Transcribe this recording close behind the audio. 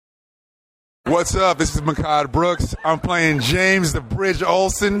What's up? This is Makad Brooks. I'm playing James the Bridge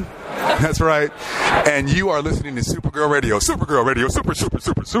Olsen. That's right. And you are listening to Supergirl Radio. Supergirl Radio.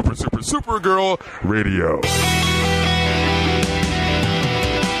 Supergirl Radio.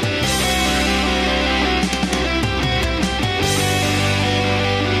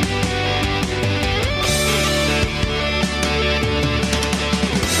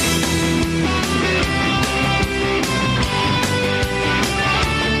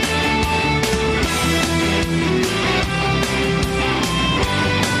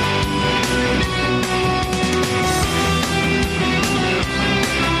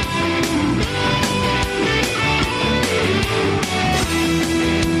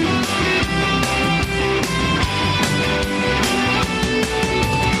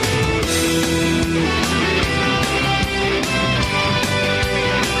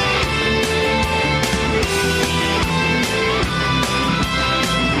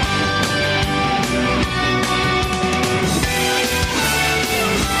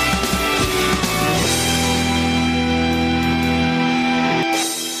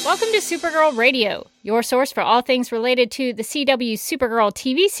 Supergirl Radio, your source for all things related to the CW Supergirl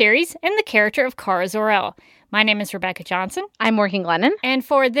TV series and the character of Kara Zor-El. My name is Rebecca Johnson. I'm Morgan Glennon. And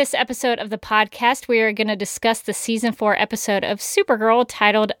for this episode of the podcast, we are going to discuss the Season 4 episode of Supergirl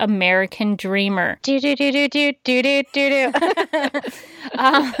titled American Dreamer. So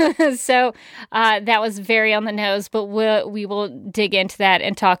that was very on the nose, but we will dig into that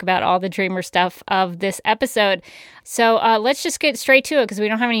and talk about all the Dreamer stuff of this episode. So let's just get straight to it because we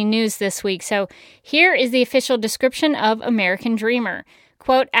don't have any news this week. So here is the official description of American Dreamer.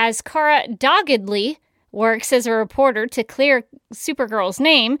 Quote, as Kara doggedly works as a reporter to clear Supergirl's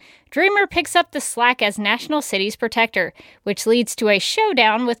name, Dreamer picks up the slack as National City's protector, which leads to a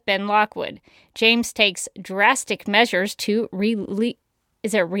showdown with Ben Lockwood. James takes drastic measures to relieve?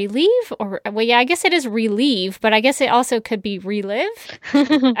 Or, well, yeah, I guess it is relieve, but I guess it also could be relive.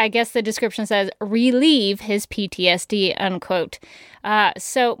 I guess the description says relieve his PTSD, unquote.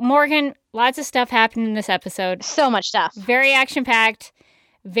 So, Morgan, lots of stuff happened in this episode. So much stuff. Very action-packed.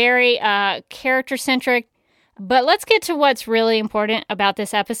 Very character-centric. But let's get to what's really important about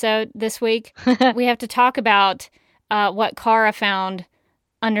this episode this week. We have to talk about what Kara found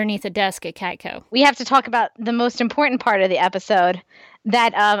underneath a desk at Catco. We have to talk about the most important part of the episode,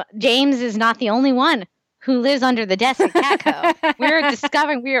 that James is not the only one who lives under the desk at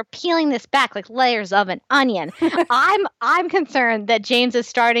Catco. We are peeling this back like layers of an onion. I'm concerned that James is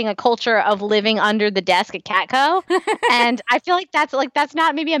starting a culture of living under the desk at Catco, and I feel like that's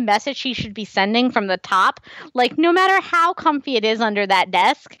not maybe a message he should be sending from the top. Like, no matter how comfy it is under that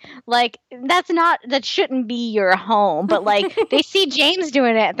desk, like that shouldn't be your home. But like they see James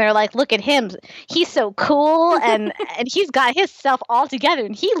doing it, and they're like, look at him, he's so cool, and he's got his stuff all together,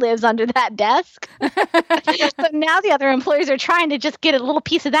 and he lives under that desk. So now the other employees are trying to just get a little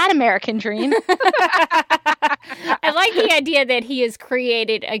piece of that American dream. I like the idea that he has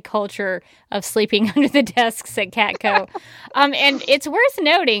created a culture of sleeping under the desks at Catco. And it's worth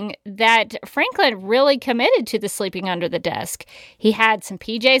noting that Franklin really committed to the sleeping under the desk. He had some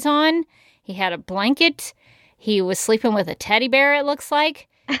PJs on. He had a blanket. He was sleeping with a teddy bear, it looks like.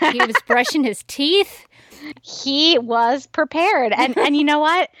 He was brushing his teeth. He was prepared. And you know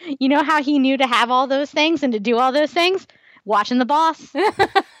what? You know how he knew to have all those things and to do all those things? Watching The Boss.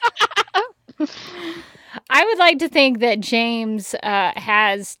 I would like to think that James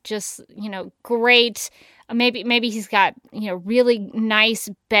has just, great... Maybe he's got, really nice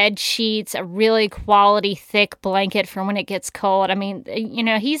bed sheets, a really quality thick blanket for when it gets cold. I mean,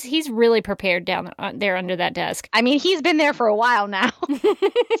 he's really prepared down there under that desk. I mean, he's been there for a while now.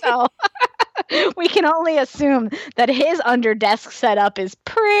 So we can only assume that his under desk setup is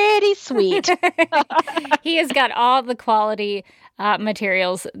pretty sweet. He has got all the quality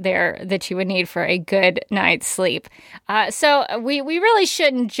materials there that you would need for a good night's sleep. So we really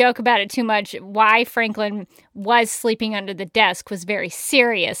shouldn't joke about it too much. Why Franklin was sleeping under the desk was very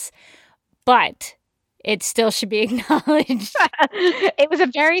serious, but it still should be acknowledged. It was a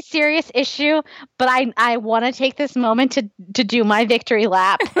very serious issue, but I want to take this moment to do my victory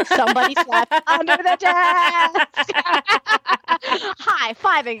lap. Somebody slept under the desk.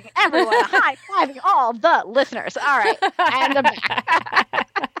 High-fiving everyone. High-fiving all the listeners. All right. And I'm back.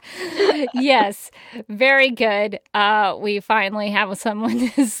 Yes. Very good. We finally have someone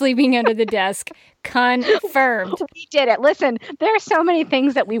sleeping under the desk. Confirmed. We did it. Listen, there are so many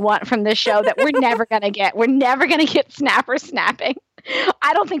things that we want from this show that we're never going to get. We're never going to get Snapper snapping.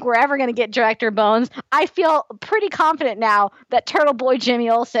 I don't think we're ever going to get Director Bones. I feel pretty confident now that Turtle Boy Jimmy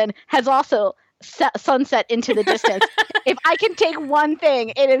Olsen has also sunset into the distance. If I can take one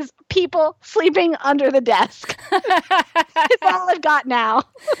thing, it is people sleeping under the desk. It's all I've got now.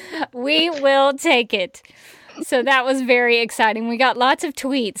 We will take it. So that was very exciting. We got lots of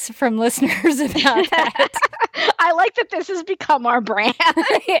tweets from listeners about that. I like that this has become our brand.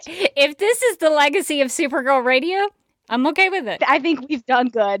 If this is the legacy of Supergirl Radio, I'm okay with it. I think we've done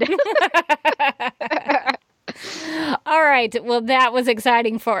good. All right. Well, that was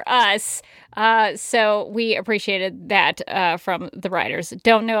exciting for us. So we appreciated that from the writers.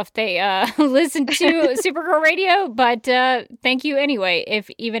 Don't know if they listen to Supergirl Radio, but thank you anyway,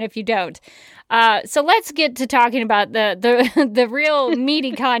 even if you don't. So let's get to talking about the real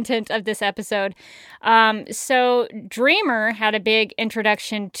meaty content of this episode. So Dreamer had a big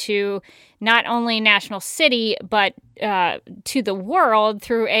introduction to not only National City, but to the world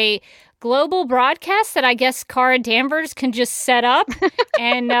through a global broadcast that I guess Kara Danvers can just set up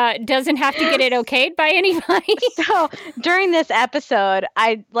and doesn't have to get it okayed by anybody. So during this episode,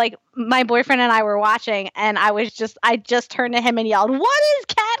 my boyfriend and I were watching, and I just turned to him and yelled, "What is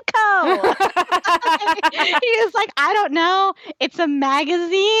Catco?" He was like, "I don't know. It's a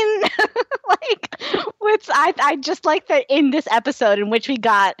magazine." I just like that in this episode in which we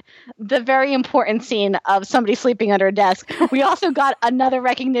got the very important scene of somebody sleeping under a desk. We also got another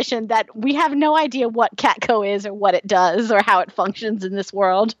recognition that we have no idea what Catco is or what it does or how it functions in this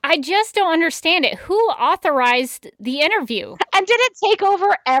world. I just don't understand it. Who authorized the interview? And did it take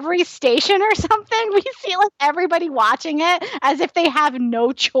over every station or something? We see everybody watching it as if they have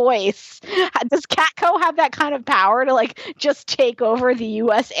no choice. Does Catco have that kind of power to just take over the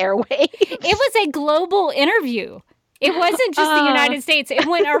U.S. airwaves? It was a global interview. It wasn't just the United States. It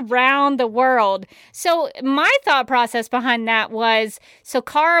went around the world. So my thought process behind that was, so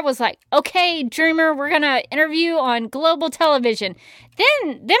Kara was like, okay, Dreamer, we're going to interview on global television.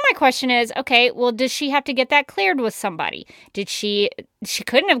 Then my question is, okay, well, does she have to get that cleared with somebody? She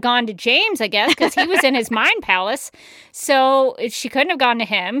couldn't have gone to James, I guess, because he was in his mind palace. So she couldn't have gone to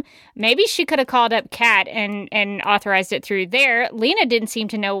him. Maybe she could have called up Kat and authorized it through there. Lena didn't seem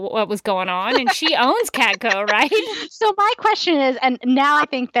to know what was going on, and she owns Catco, right? So my question is, and now I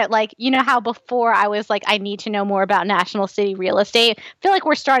think that how before I was like, I need to know more about National City real estate. I feel like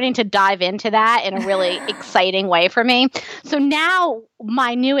we're starting to dive into that in a really exciting way for me. So now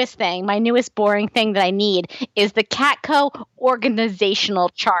my newest boring thing that I need is the Catco organizational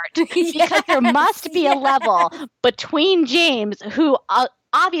chart. Because there must be a level between James, who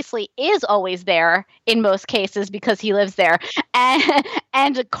obviously is always there in most cases because he lives there,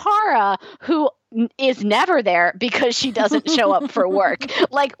 and Kara, who is never there because she doesn't show up for work.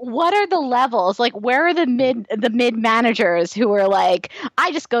 What are the levels? Where are the mid managers who are like,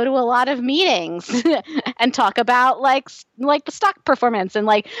 I just go to a lot of meetings and talk about the stock performance and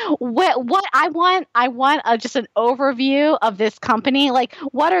what I want just an overview of this company.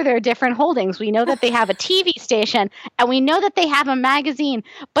 What are their different holdings? We know that they have a TV station and we know that they have a magazine,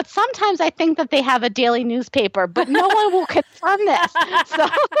 but sometimes I think that they have a daily newspaper, but no one will confirm this. So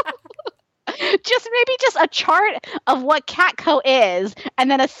just a chart of what Catco is,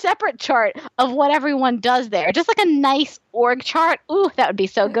 and then a separate chart of what everyone does there. Just a nice org chart. Ooh, that would be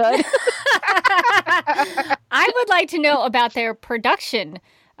so good. I would like to know about their production,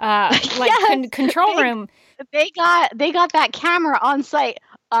 control room. They got that camera on site.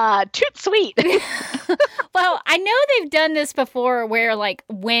 Toot sweet. Well, I know they've done this before where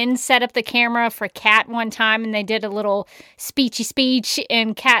Wynn set up the camera for Kat one time and they did a little speechy speech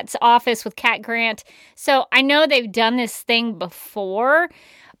in Kat's office with Kat Grant. So I know they've done this thing before,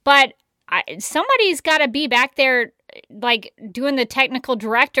 but somebody's got to be back there doing the technical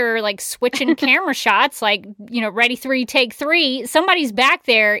director, switching camera shots, ready 3, take 3. Somebody's back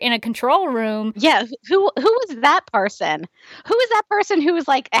there in a control room. Yeah. Who was that person? Who was that person who was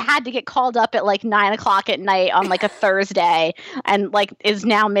had to get called up at 9:00 at night on a Thursday and is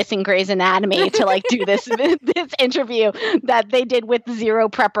now missing Grey's Anatomy to do this interview that they did with zero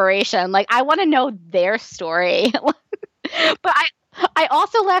preparation? I want to know their story. But I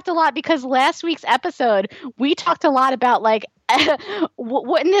also laughed a lot because last week's episode, we talked a lot about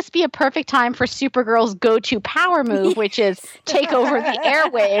wouldn't this be a perfect time for Supergirl's go-to power move, which is take over the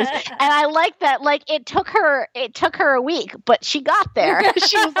airwaves? And I like that. It took her a week, but she got there.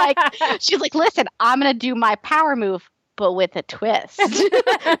 She's like, listen, I'm going to do my power move, but with a twist.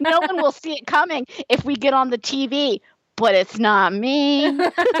 No one will see it coming if we get on the TV. But it's not me.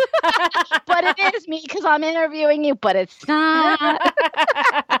 But it is me because I'm interviewing you, but it's not.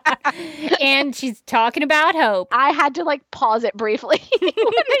 and she's talking about Hope. I had to like pause it briefly when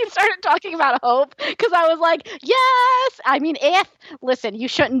they started talking about Hope because I was like, yes. I mean, listen, you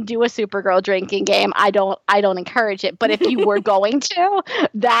shouldn't do a Supergirl drinking game. I don't encourage it. But if you were going to,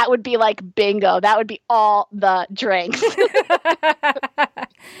 that would be like bingo. That would be all the drinks.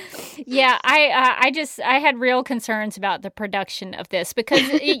 Yeah, I had real concerns about the production of this because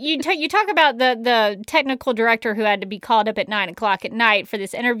you talk about the technical director who had to be called up at 9:00 at night for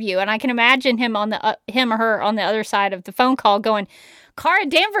this interview, and I can imagine him or her on the other side of the phone call going, "Kara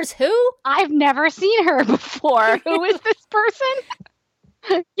Danvers, who? I've never seen her before. Who is this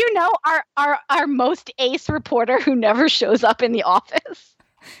person?" You know, our most ace reporter who never shows up in the office.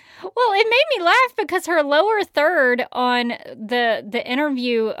 Well, it made me laugh because her lower third on the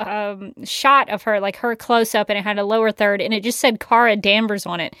interview shot of her, like her close up, and it had a lower third, and it just said Kara Danvers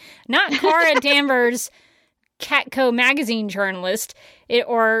on it, not Kara Danvers, Catco magazine journalist,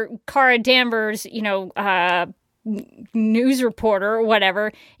 or Kara Danvers, news reporter or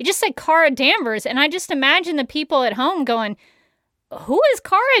whatever. It just said Kara Danvers, and I just imagine the people at home going, who is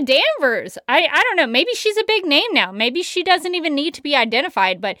Kara Danvers? I don't know. Maybe she's a big name now. Maybe she doesn't even need to be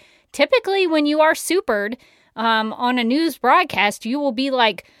identified. But typically when you are supered on a news broadcast, you will be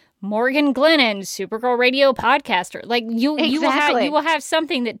like Morgan Glennon, Supergirl Radio podcaster. Like you will have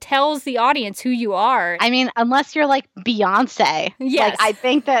something that tells the audience who you are. I mean, unless you're like Beyonce. Yes. Like, I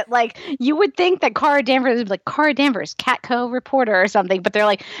think that like you would think that Kara Danvers would be like Kara Danvers, Catco reporter or something, but they're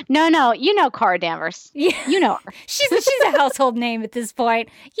like, no, you know Kara Danvers. Yeah. You know her. She's a household name at this point.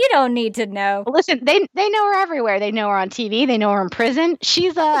 You don't need to know. Listen, they know her everywhere. They know her on TV. They know her in prison.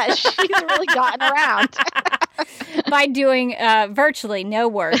 She's really gotten around. By doing virtually no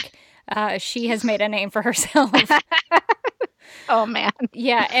work, she has made a name for herself. Oh man.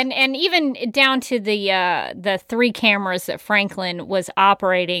 Yeah, and even down to the 3 cameras that Franklin was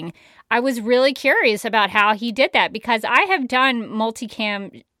operating, I was really curious about how he did that because I have done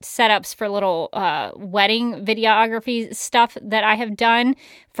multicam setups for little wedding videography stuff that I have done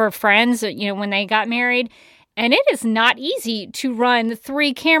for friends, when they got married. And it is not easy to run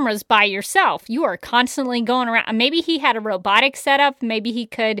 3 cameras by yourself. You are constantly going around. Maybe he had a robotic setup. Maybe he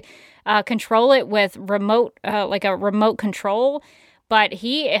could control it with remote, like a remote control. But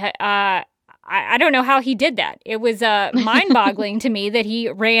I don't know how he did that. It was mind-boggling to me that he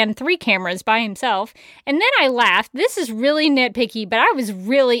ran 3 cameras by himself. And then I laughed. This is really nitpicky, but I was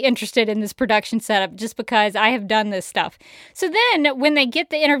really interested in this production setup just because I have done this stuff. So then when they get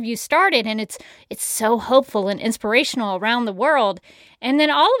the interview started and it's so hopeful and inspirational around the world, and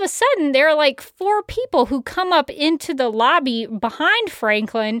then all of a sudden there are like 4 people who come up into the lobby behind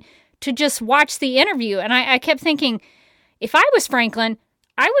Franklin to just watch the interview. And I kept thinking, if I was Franklin,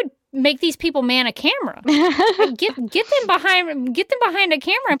 I would make these people man a camera. Get them behind a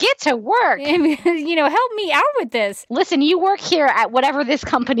camera. Get to work. Help me out with this. Listen, you work here at whatever this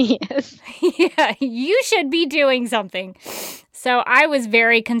company is. Yeah, you should be doing something. So I was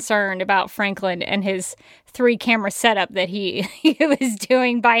very concerned about Franklin and his 3 camera setup that he was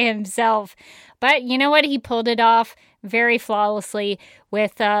doing by himself. But you know what? He pulled it off very flawlessly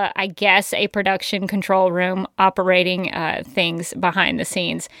with, I guess, a production control room operating things behind the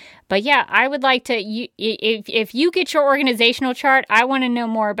scenes. But yeah, I would like to, if you get your organizational chart, I want to know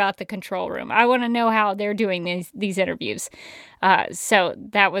more about the control room. I want to know how they're doing these interviews. So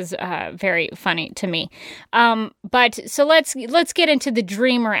that was very funny to me. But so let's get into the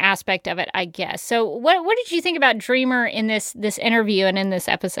Dreamer aspect of it, I guess. So what did you think about Dreamer in this interview and in this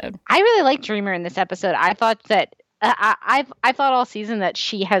episode? I really liked Dreamer in this episode. I thought that I thought all season that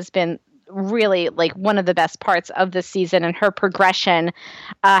she has been really like one of the best parts of the season, and her progression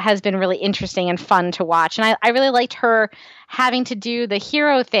has been really interesting and fun to watch. And I really liked her having to do the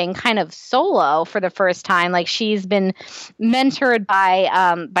hero thing kind of solo for the first time. Like she's been mentored by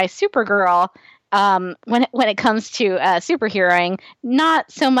Supergirl when it comes to superheroing,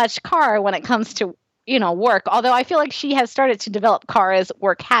 not so much Kara when it comes to work. Although I feel like she has started to develop Kara's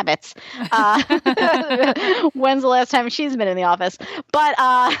work habits. When's the last time she's been in the office? But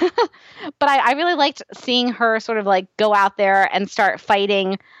I really liked seeing her sort of like go out there and start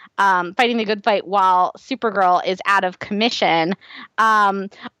fighting the good fight while Supergirl is out of commission. I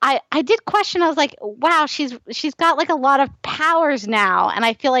did question. I was like, wow, she's got like a lot of powers now, and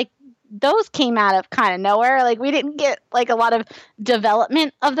I feel like those came out of kind of nowhere. Like we didn't get like a lot of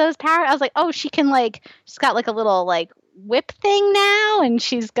development of those powers. I was like, oh, she's got like a little like whip thing now, and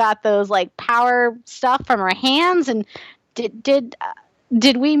she's got those like power stuff from her hands. And did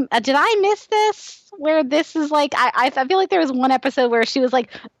Did I miss this? Where this is like, I feel like there was one episode where she was like,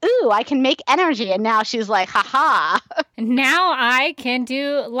 ooh, I can make energy. And now she's like, haha. Now I can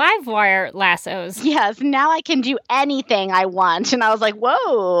do live wire lassos. Yes, now I can do anything I want. And I was like,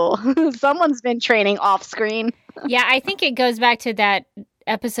 whoa, someone's been training off screen. Yeah, I think it goes back to that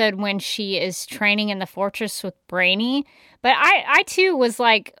episode when she is training in the fortress with Brainy. But I too was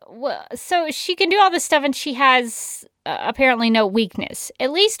like, well, so she can do all this stuff and she has apparently no weakness.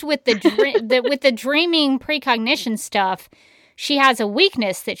 At least with the with the dreaming precognition stuff, she has a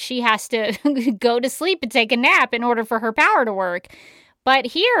weakness that she has to go to sleep and take a nap in order for her power to work. But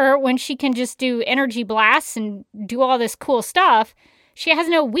here, when she can just do energy blasts and do all this cool stuff, she has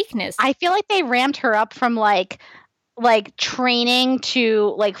no weakness. I feel like they ramped her up from like training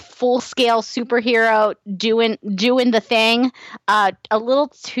to like full scale superhero doing the thing a little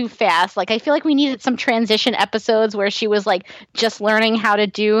too fast. Like I feel like we needed some transition episodes where she was like just learning how to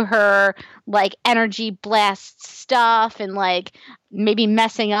do her like energy blast stuff and like maybe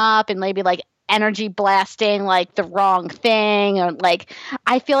messing up and maybe like energy blasting like the wrong thing, or like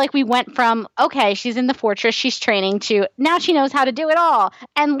I feel like we went from okay, she's in the fortress, she's training, to now she knows how to do it all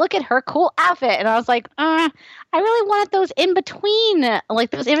and look at her cool outfit. And I was like, I really wanted those in between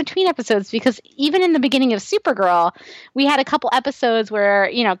episodes, because even in the beginning of Supergirl, we had a couple episodes where,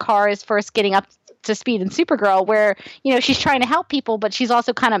 you know, Kara is first getting up to speed in Supergirl, where, you know, she's trying to help people, but she's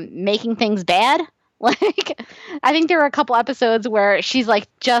also kind of making things bad. Like, I think there were a couple episodes where she's like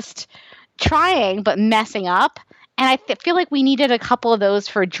just trying but messing up, and I feel like we needed a couple of those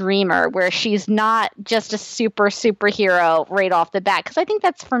for Dreamer, where she's not just a superhero right off the bat, because I think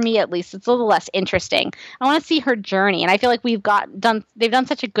that's, for me at least, it's a little less interesting. I want to see her journey, and I feel like they've done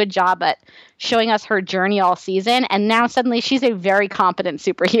such a good job at showing us her journey all season, and now suddenly she's a very competent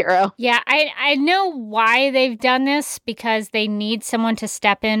superhero. Yeah, I know why they've done this, because they need someone to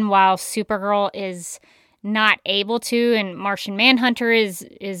step in while Supergirl is not able to, and Martian Manhunter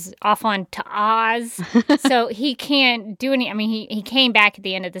is off on to Oz, so he can't do any. I mean, he came back at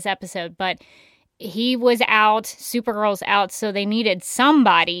the end of this episode, but he was out, Supergirl's out, so they needed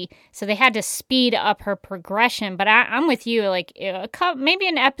somebody, so they had to speed up her progression. But I'm with you, like maybe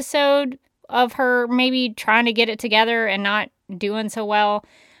an episode of her maybe trying to get it together and not doing so well.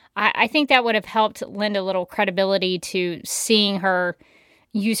 I think that would have helped lend a little credibility to seeing her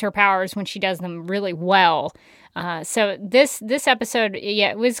use her powers when she does them really well. So this episode,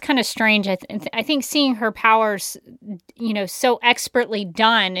 yeah, it was kind of strange. I think seeing her powers, you know, so expertly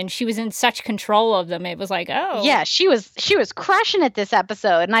done, and she was in such control of them. It was like, oh, yeah, she was crushing it this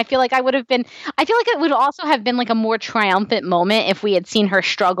episode, and I feel like it would also have been like a more triumphant moment if we had seen her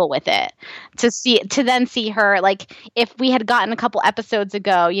struggle with it. To then see her, like, if we had gotten a couple episodes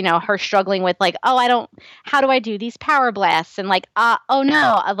ago, you know, her struggling with like, oh, how do I do these power blasts, and like, oh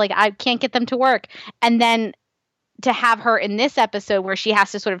no, like I can't get them to work, and then to have her in this episode where she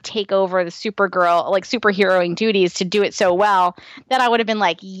has to sort of take over the Supergirl, like superheroing duties to do it so well, that I would have been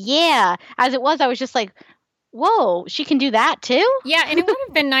like, yeah. As it was, I was just like, whoa, she can do that too? Yeah, and it would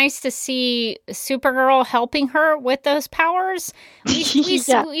have been nice to see Supergirl helping her with those powers. We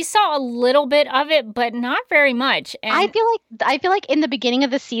saw a little bit of it, but not very much. And I feel like in the beginning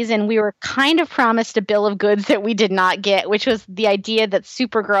of the season, we were kind of promised a bill of goods that we did not get, which was the idea that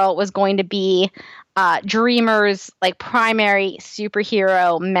Supergirl was going to be Dreamer's like primary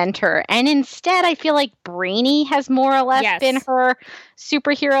superhero mentor, and instead I feel like Brainy has more or less been her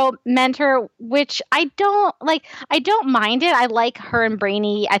superhero mentor, which I don't mind it. I like her and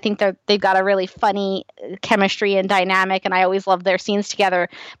Brainy. I think they've got a really funny chemistry and dynamic, and I always love their scenes together.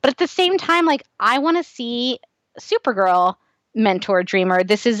 But at the same time, like, I want to see Supergirl mentor Dreamer.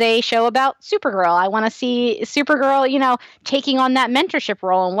 This is a show about Supergirl. I want to see Supergirl, you know, taking on that mentorship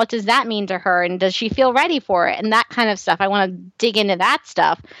role, and what does that mean to her, and does she feel ready for it, and that kind of stuff. I want to dig into that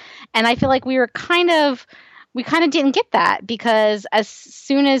stuff. And I feel like we kind of didn't get that, because as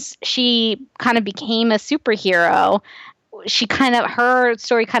soon as she kind of became a superhero, her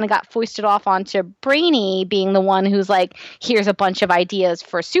story kind of got foisted off onto Brainy being the one who's like, here's a bunch of ideas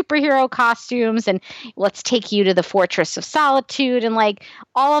for superhero costumes, and let's take you to the Fortress of Solitude, and like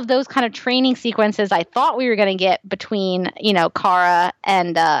all of those kind of training sequences I thought we were going to get between, you know, Kara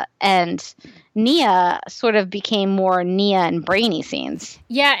and Nia sort of became more Nia and Brainy scenes.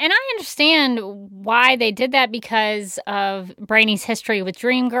 Yeah, and I understand why they did that, because of Brainy's history with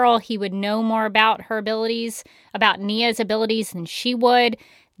Dream Girl. He would know more about her abilities, about Nia's abilities, than she would.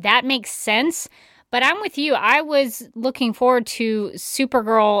 That makes sense. But I'm with you. I was looking forward to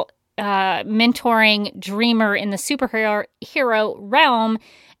Supergirl mentoring Dreamer in the superhero realm,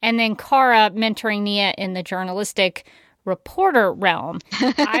 and then Kara mentoring Nia in the journalistic reporter realm.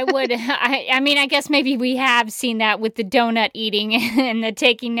 I mean, I guess maybe we have seen that with the donut eating and the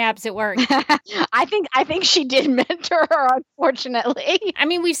taking naps at work. I think she did mentor her, unfortunately. I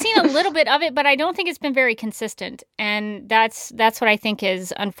mean, we've seen a little bit of it, but I don't think it's been very consistent. And that's what I think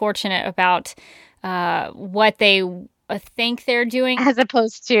is unfortunate about what they think they're doing as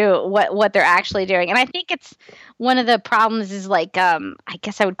opposed to what they're actually doing. And I think it's one of the problems is like I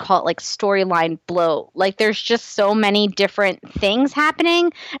guess I would call it like storyline bloat. Like there's just so many different things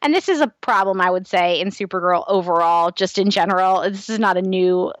happening, and this is a problem I would say in Supergirl overall, just in general. This is not a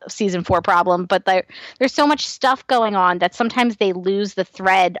new season 4 problem, but there's so much stuff going on that sometimes they lose the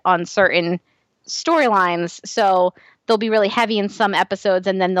thread on certain storylines. So they'll be really heavy in some episodes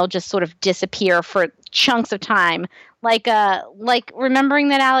and then they'll just sort of disappear for chunks of time. Like remembering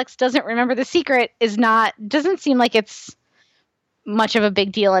that Alex doesn't remember the secret doesn't seem like it's much of a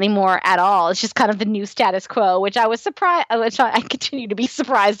big deal anymore at all. It's just kind of the new status quo, which I was surprised, which I continue to be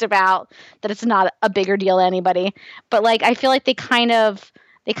surprised about, that it's not a bigger deal to anybody. But like, I feel like they kind of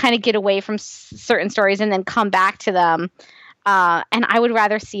get away from certain stories and then come back to them. And I would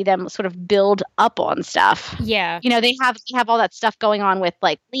rather see them sort of build up on stuff. Yeah. You know, they have all that stuff going on with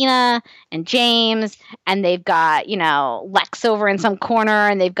like Lena and James, and they've got, you know, Lex over in some corner,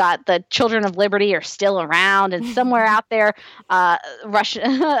 and they've got the Children of Liberty are still around, and somewhere out there,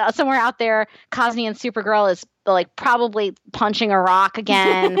 somewhere out there, Cosney and Supergirl is like probably punching a rock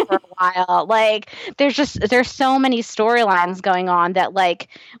again for a while. Like there's so many storylines going on that, like,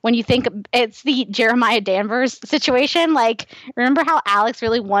 when you think it's the Jeremiah Danvers situation, like, remember how Alex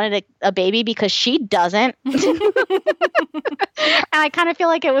really wanted a baby because she doesn't? And I kind of feel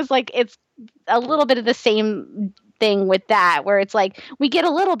like it was like, it's a little bit of the same thing with that, where it's like we get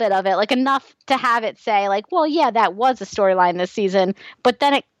a little bit of it, like enough to have it say like, well, yeah, that was a storyline this season, but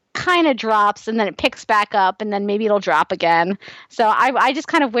then it kind of drops and then it picks back up and then maybe it'll drop again. So I just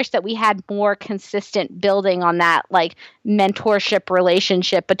kind of wish that we had more consistent building on that like mentorship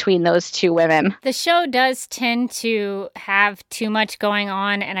relationship between those two women. The show does tend to have too much going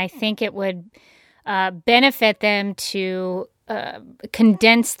on, and I think it would benefit them to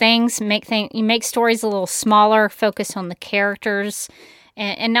condense things, make stories a little smaller, focus on the characters,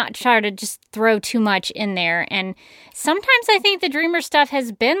 and not try to just throw too much in there. And sometimes I think the Dreamer stuff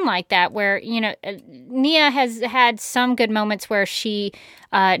has been like that, where, you know, Nia has had some good moments where she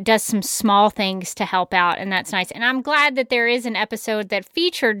does some small things to help out, and that's nice. And I'm glad that there is an episode that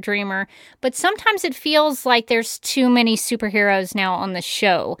featured Dreamer, but sometimes it feels like there's too many superheroes now on the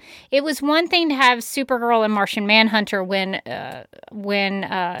show. It was one thing to have Supergirl and Martian Manhunter when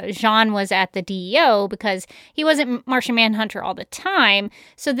Jean was at the DEO, because he wasn't Martian Manhunter all the time.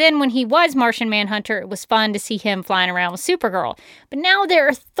 So then when he was Martian Manhunter, it was fun to see him flying around with Supergirl. But now there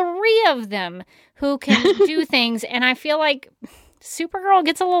are 3 of them who can do things, and I feel like Supergirl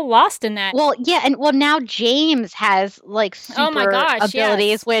gets a little lost in that. Well, yeah, and now James has like super abilities,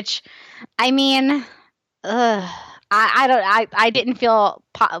 yes. Which, I mean, I didn't feel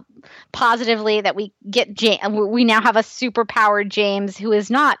positively that we get we now have a super powered James who is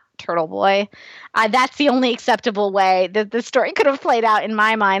not Turtle Boy. That's the only acceptable way that the story could have played out in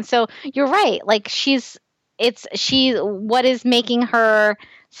my mind. So you're right. Like what is making her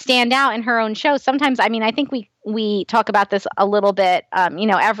stand out in her own show. Sometimes, I mean, I think we talk about this a little bit, you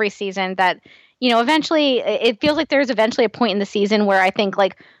know, every season, that, you know, eventually it feels like there's eventually a point in the season where I think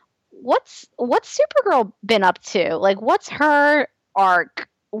like, what's Supergirl been up to? Like, what's her arc?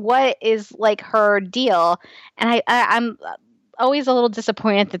 What is like her deal? And I'm always a little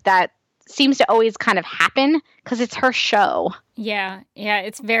disappointed that seems to always kind of happen because it's her show. Yeah,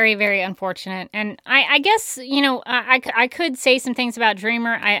 it's very, very unfortunate. And I guess, you know, I could say some things about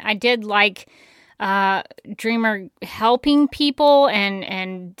Dreamer. I did like Dreamer helping people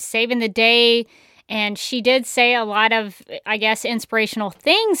and saving the day. And she did say a lot of, I guess, inspirational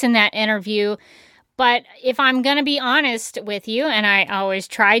things in that interview. But if I'm going to be honest with you, and I always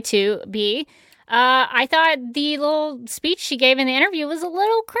try to be, I thought the little speech she gave in the interview was a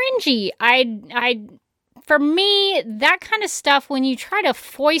little cringy. For me, that kind of stuff, when you try to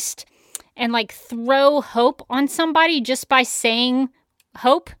foist and like throw hope on somebody just by saying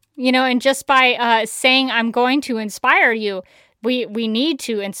hope, you know, and just by saying I'm going to inspire you, we need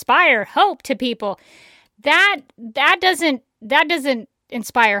to inspire hope to people. That doesn't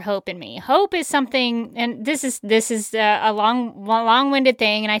inspire hope in me. Hope is something, and this is a long-winded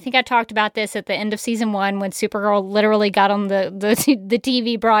thing, and I think I talked about this at the end of season 1 when Supergirl literally got on the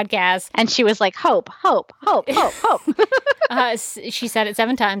TV broadcast, and she was like, hope, hope, hope, hope, hope. She said it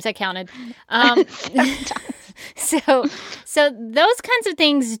 7 times. I counted. So those kinds of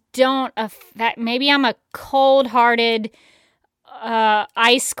things don't affect. Maybe I'm a cold-hearted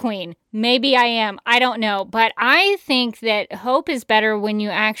ice queen. Maybe I am. I don't know. But I think that hope is better when you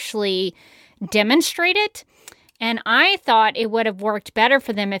actually demonstrate it. And I thought it would have worked better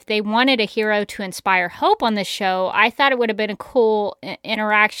for them if they wanted a hero to inspire hope on the show. I thought it would have been a cool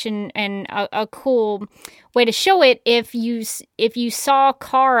interaction and a cool way to show it if you saw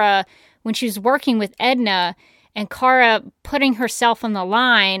Kara when she was working with Edna and Kara putting herself on the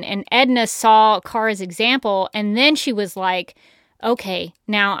line, and Edna saw Kara's example, and then she was like, okay,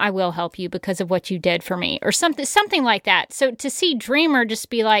 now I will help you because of what you did for me, or something like that. So to see Dreamer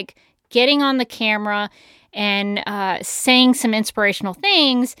just be like getting on the camera and saying some inspirational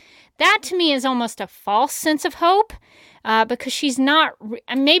things, that to me is almost a false sense of hope, because she's not.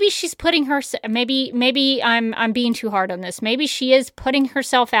 Maybe she's putting her. Maybe I'm being too hard on this. Maybe she is putting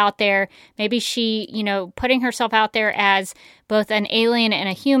herself out there. Maybe she, putting herself out there as both an alien and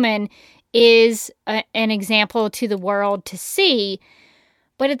a human is an example to the world to see.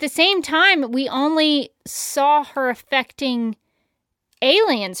 But at the same time, we only saw her affecting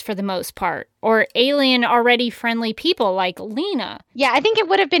aliens for the most part, or alien already friendly people like Lena. Yeah, I think it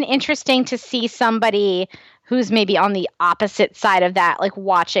would have been interesting to see somebody who's maybe on the opposite side of that, like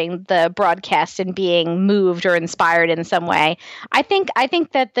watching the broadcast and being moved or inspired in some way. I think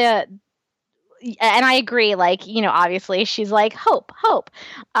that and I agree, like, obviously she's like, hope,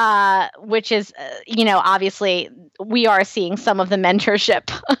 which is, obviously we are seeing some of the mentorship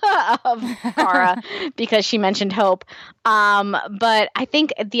of Kara because she mentioned hope. But I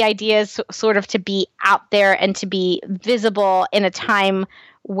think the idea is sort of to be out there and to be visible in a time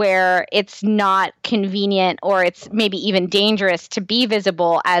where it's not convenient or it's maybe even dangerous to be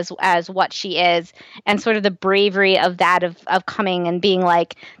visible as what she is, and sort of the bravery of that of coming and being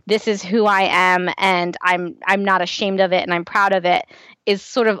like, this is who I am and I'm not ashamed of it and I'm proud of it, is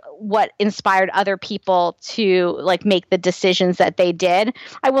sort of what inspired other people to like make the decisions that they did.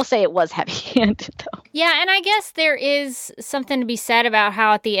 I will say it was heavy-handed though. Yeah, and I guess there is something to be said about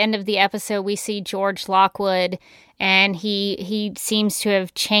how at the end of the episode we see George Lockwood, and he seems to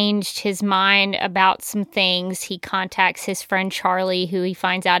have changed his mind about some things. He contacts his friend Charlie, who he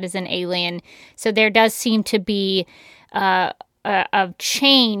finds out is an alien. So there does seem to be a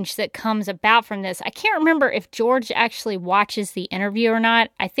change that comes about from this. I can't remember if George actually watches the interview or not.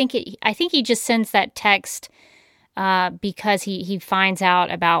 I think he just sends that text because he finds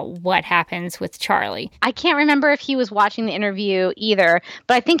out about what happens with Charlie. I can't remember if he was watching the interview either,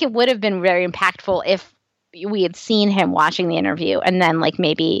 but I think it would have been very impactful if we had seen him watching the interview and then like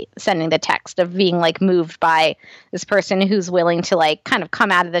maybe sending the text of being like moved by this person who's willing to like kind of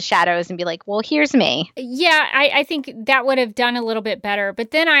come out of the shadows and be like, well, here's me. Yeah, I think that would have done a little bit better.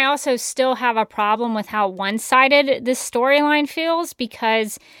 But then I also still have a problem with how one-sided this storyline feels,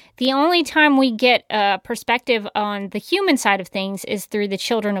 because the only time we get a perspective on the human side of things is through the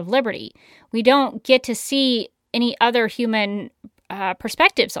Children of Liberty. We don't get to see any other human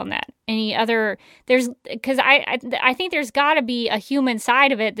perspectives on that. Because I think there's got to be a human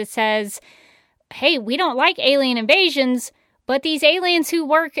side of it that says, hey, we don't like alien invasions, but these aliens who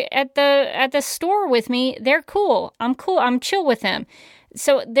work at the store with me, they're cool. I'm chill with them.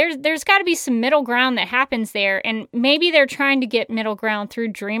 So there's got to be some middle ground that happens there, and maybe they're trying to get middle ground through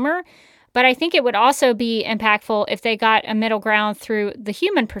Dreamer. But I think it would also be impactful if they got a middle ground through the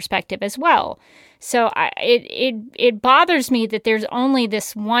human perspective as well. So it bothers me that there's only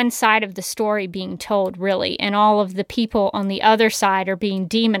this one side of the story being told, really, and all of the people on the other side are being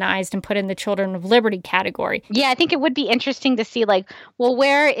demonized and put in the Children of Liberty category. Yeah, I think it would be interesting to see, like, well,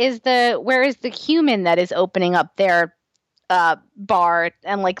 where is the human that is opening up their bar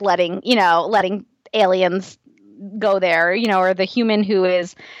and like letting aliens go there, or the human who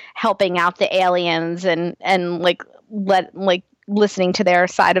is helping out the aliens and listening to their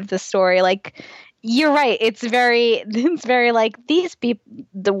side of the story. Like, you're right. It's very like these people,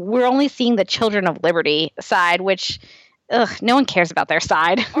 we're only seeing the Children of Liberty side, which no one cares about their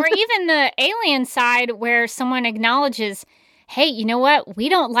side. Or even the alien side where someone acknowledges, hey, you know what? We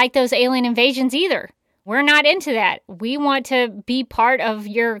don't like those alien invasions either. We're not into that. We want to be part of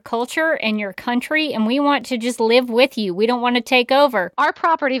your culture and your country, and we want to just live with you. We don't want to take over. Our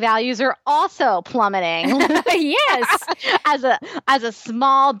property values are also plummeting. Yes. As a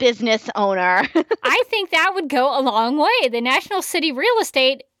small business owner. I think that would go a long way. The National City Real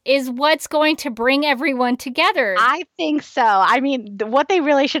Estate is what's going to bring everyone together. I think so. I mean, what they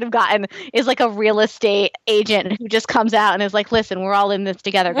really should have gotten is like a real estate agent who just comes out and is like, listen, we're all in this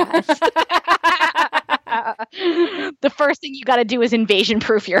together, guys. The first thing you got to do is invasion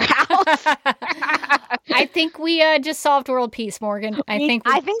proof your house. I think we just solved world peace, Morgan. I think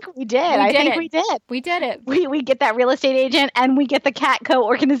we did. We did it. We get that real estate agent and we get the Catco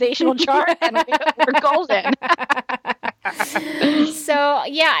organizational chart and we're golden. So,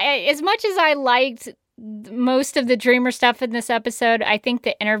 yeah, as much as I liked most of the Dreamer stuff in this episode, I think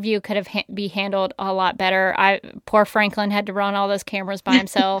the interview could have be handled a lot better. Poor Franklin had to run all those cameras by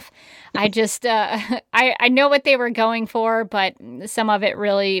himself. I just, I know what they were going for, but some of it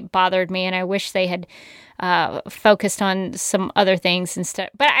really bothered me, and I wish they had focused on some other things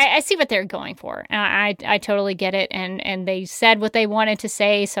instead. But I see what they're going for. I totally get it, and they said what they wanted to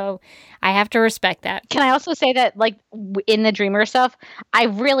say, so I have to respect that. Can I also say that, like, in the Dreamer stuff, I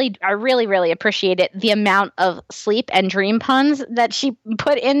really appreciated the amount of sleep and dream puns that she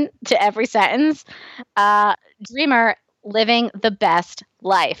put into every sentence. Dreamer living the best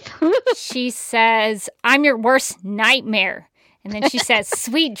life. She says, "I'm your worst nightmare." And then she says,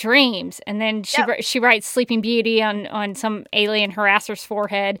 "Sweet dreams." And then she writes Sleeping Beauty on some alien harasser's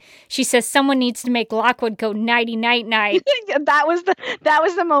forehead. She says, "Someone needs to make Lockwood go nighty night night." That was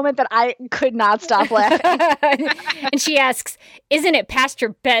the moment that I could not stop laughing. And she asks, "Isn't it past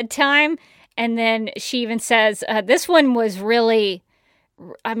your bedtime?" And then she even says, "This one was really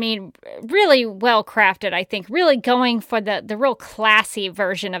well crafted, I think, really going for the real classy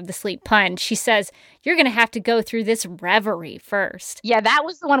version of the sleep pun." She says, "You're going to have to go through this reverie first." Yeah, that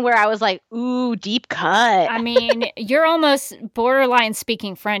was the one where I was like, ooh, deep cut. I mean, you're almost borderline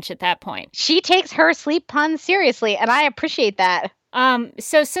speaking French at that point. She takes her sleep pun seriously, and I appreciate that.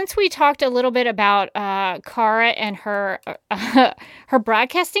 So since we talked a little bit about Kara and her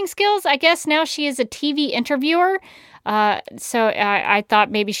broadcasting skills, I guess now she is a TV interviewer. So I thought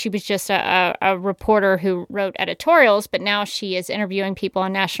maybe she was just a reporter who wrote editorials, but now she is interviewing people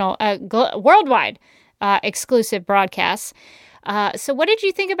on national, worldwide exclusive broadcasts. So what did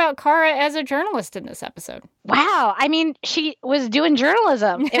you think about Kara as a journalist in this episode? Wow. I mean, she was doing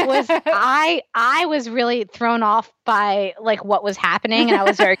journalism. It was, I was really thrown off by like what was happening, and I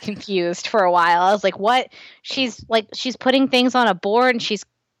was very confused for a while. I was like, what? She's putting things on a board and she's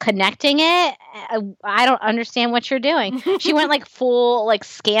connecting it. I don't understand what you're doing. She went like full like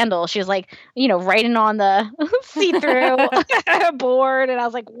Scandal. She was like, writing on the see-through board, and I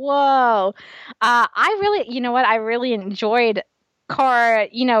was like, whoa. I really enjoyed Kara,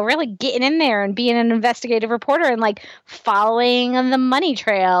 really getting in there and being an investigative reporter and like following the money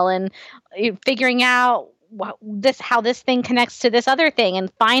trail and figuring out how this thing connects to this other thing and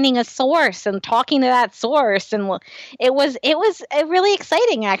finding a source and talking to that source. And it was really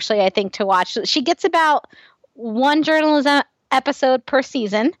exciting, actually, I think, to watch. She gets about one journalism episode per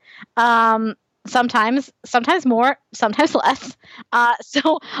season. Sometimes more, sometimes less.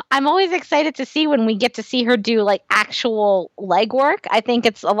 So I'm always excited to see when we get to see her do like actual legwork. I think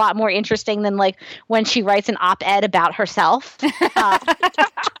it's a lot more interesting than like when she writes an op-ed about herself.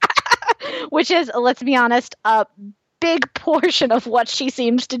 Which is, let's be honest, a big portion of what she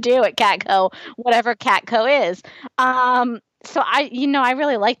seems to do at Catco, whatever Catco is. So I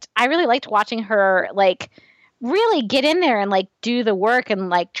really liked watching her like really get in there and like do the work and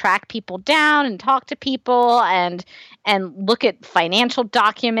like track people down and talk to people and look at financial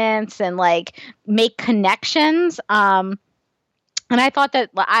documents and like make connections. And I thought that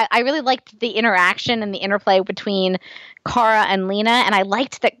I really liked the interaction and the interplay between Kara and Lena, and I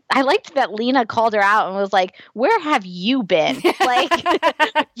liked that Lena called her out and was like, "Where have you been? Like,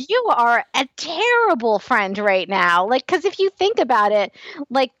 you are a terrible friend right now." Like, because if you think about it,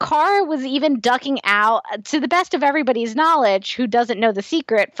 like Kara was even ducking out, to the best of everybody's knowledge, who doesn't know the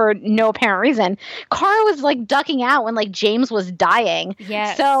secret for no apparent reason. Kara was like ducking out when like James was dying.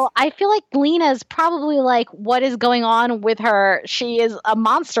 Yes. So I feel like Lena's probably like, what is going on with her? She is a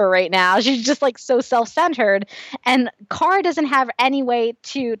monster right now. She's just like so self-centered, and Kara doesn't have any way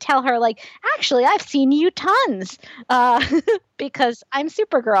to tell her, like, actually, I've seen you tons because I'm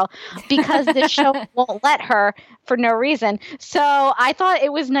Supergirl, because the show won't let her for no reason. So I thought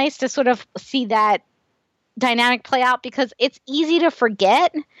it was nice to sort of see that dynamic play out, because it's easy to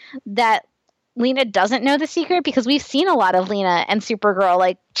forget that Lena doesn't know the secret, because we've seen a lot of Lena and Supergirl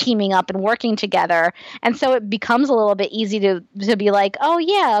like teaming up and working together. And so it becomes a little bit easy to be like, oh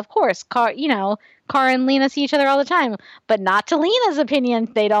yeah, of course, Kara and Lena see each other all the time, but not to Lena's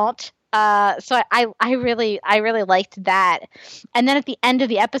opinion, they don't. So I really liked that. And then at the end of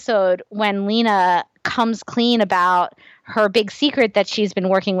the episode, when Lena comes clean about her big secret that she's been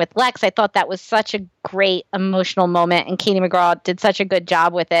working with Lex, I thought that was such a great emotional moment, and Katie McGraw did such a good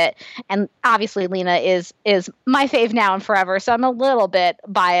job with it. And obviously Lena is my fave now and forever, so I'm a little bit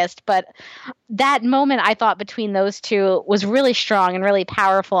biased, but that moment I thought between those two was really strong and really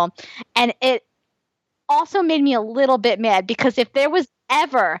powerful. And also made me a little bit mad because if there was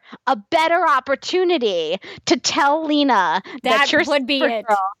ever a better opportunity to tell Lena that you're would be it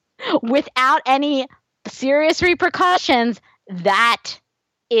without any serious repercussions, that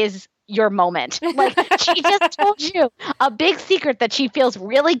is your moment. Like, she just told you a big secret that she feels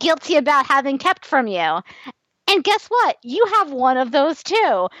really guilty about having kept from you. And guess what? You have one of those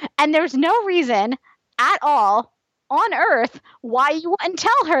too. And there's no reason at all on earth why you wouldn't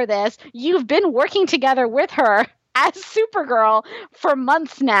tell her this. You've been working together with her as Supergirl for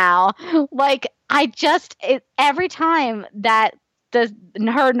months now. Like, every time that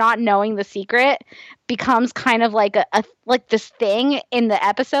her not knowing the secret becomes kind of like a like this thing in the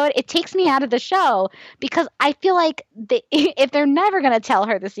episode, it takes me out of the show, because I feel like if they're never going to tell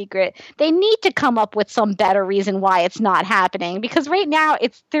her the secret, they need to come up with some better reason why it's not happening, because right now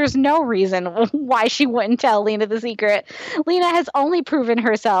there's no reason why she wouldn't tell Lena the secret. Lena has only proven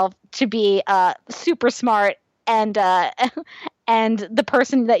herself to be super smart and the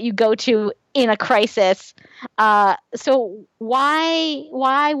person that you go to in a crisis. So why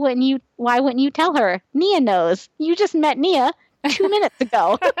wouldn't you tell her? Nia knows. You just met Nia 2 minutes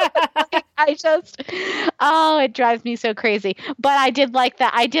ago. It drives me so crazy. But I did like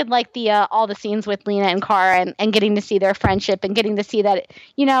that. I did like the all the scenes with Lena and Kara and getting to see their friendship and getting to see that,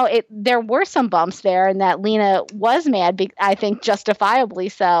 there were some bumps there and that Lena was mad, I think justifiably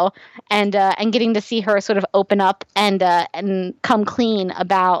so, and getting to see her sort of open up and come clean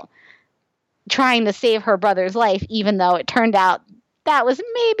about trying to save her brother's life, even though it turned out that was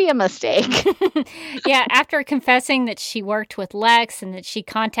maybe a mistake. Yeah, after confessing that she worked with Lex and that she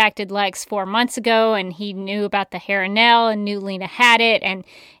contacted Lex 4 months ago and he knew about the hair and nail and knew Lena had it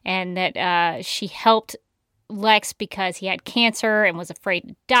and that she helped Lex because he had cancer and was afraid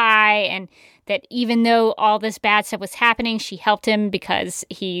to die, and that even though all this bad stuff was happening, she helped him because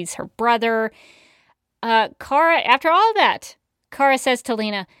he's her brother. Kara, after all that, Kara says to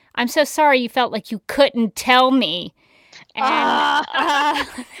Lena, "I'm so sorry you felt like you couldn't tell me." And,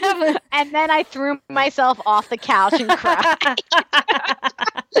 and then I threw myself off the couch and cried.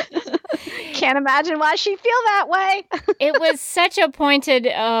 Can't imagine why she'd feel that way. It was such a pointed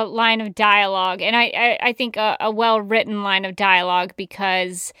line of dialogue, and I think a well-written line of dialogue,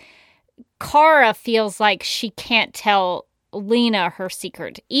 because Kara feels like she can't tell Lena her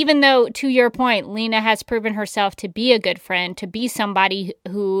secret, even though, to your point, Lena has proven herself to be a good friend, to be somebody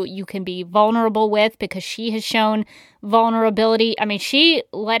who you can be vulnerable with, because she has shown vulnerability. I mean, she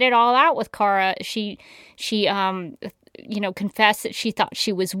let it all out with Kara. She confessed that she thought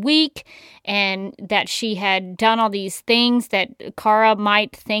she was weak and that she had done all these things that Kara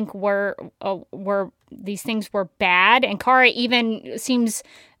might think were these things were bad. And Kara even seems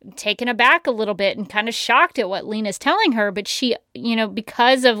taken aback a little bit and kind of shocked at what Lena's telling her. But she,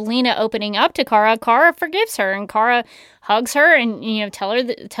 because of Lena opening up to Kara, Kara forgives her, and Kara hugs her and,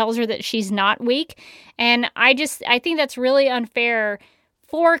 tells her that she's not weak. And I think that's really unfair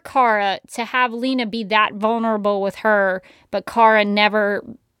for Kara to have Lena be that vulnerable with her, but Kara never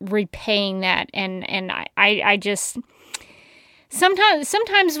repaying that. And I just...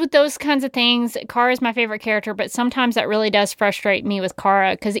 Sometimes with those kinds of things, Kara is my favorite character, but sometimes that really does frustrate me with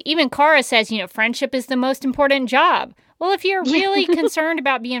Kara, because even Kara says, friendship is the most important job. Well, if you're really concerned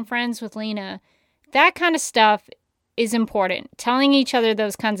about being friends with Lena, that kind of stuff is important. Telling each other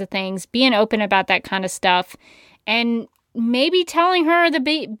those kinds of things, being open about that kind of stuff, and maybe telling her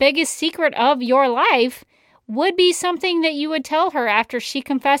the biggest secret of your life would be something that you would tell her after she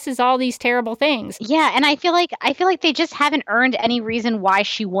confesses all these terrible things. Yeah, and I feel like they just haven't earned any reason why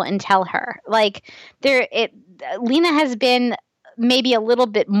she wouldn't tell her. Like, Lena has been maybe a little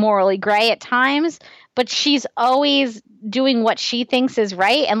bit morally gray at times, but she's always doing what she thinks is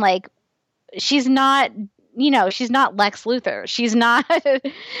right, and like, she's not Lex Luthor. She's not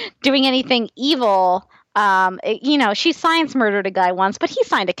doing anything evil. She science murdered a guy once, but he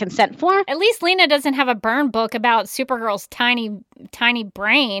signed a consent form. At least Lena doesn't have a burn book about Supergirl's tiny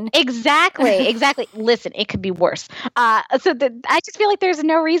brain. Exactly. Listen, it could be worse. I just feel like there's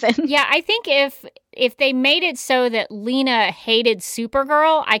no reason. Yeah, I think if they made it so that Lena hated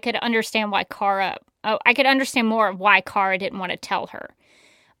Supergirl, I could understand why I could understand more of why Kara didn't want to tell her.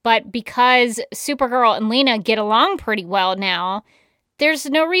 But because Supergirl and Lena get along pretty well now, there's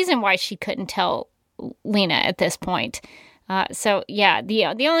no reason why she couldn't tell Lena at this point.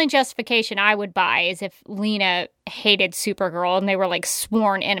 The only justification I would buy is if Lena hated Supergirl and they were like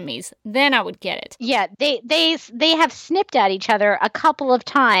sworn enemies. Then I would get it. Yeah, they have snipped at each other a couple of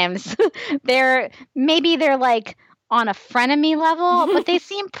times. they're like on a frenemy level, but they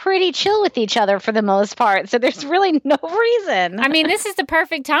seem pretty chill with each other for the most part. So there's really no reason. I mean, this is the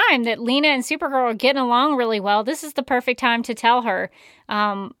perfect time that Lena and Supergirl are getting along really well. This is the perfect time to tell her.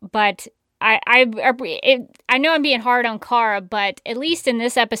 But I know I'm being hard on Kara, but at least in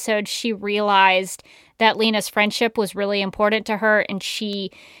this episode, she realized that Lena's friendship was really important to her, and she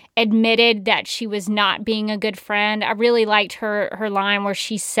admitted that she was not being a good friend. I really liked her line where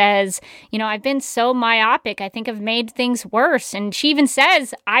she says, I've been so myopic, I think I've made things worse. And she even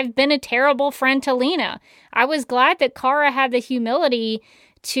says, I've been a terrible friend to Lena. I was glad that Kara had the humility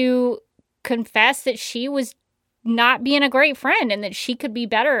to confess that she was not being a great friend and that she could be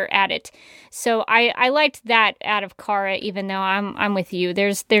better at it. So I liked that out of Kara, even though I'm with you.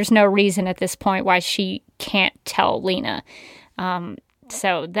 There's no reason at this point why she can't tell Lena.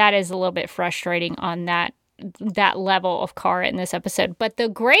 So that is a little bit frustrating on that level of Kara in this episode. But the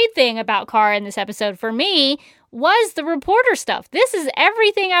great thing about Kara in this episode for me was the reporter stuff. This is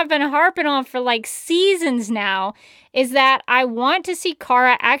everything I've been harping on for like seasons now, is that I want to see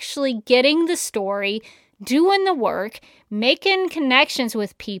Kara actually getting the story, doing the work, making connections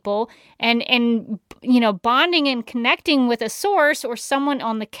with people, and bonding and connecting with a source or someone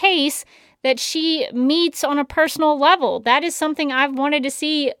on the case that she meets on a personal level. That is something I've wanted to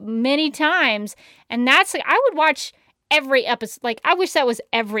see many times. And that's, I would watch every episode. Like, I wish that was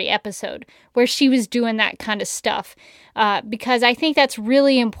every episode where she was doing that kind of stuff. Because I think that's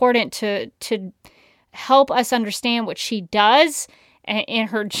really important to help us understand what she does in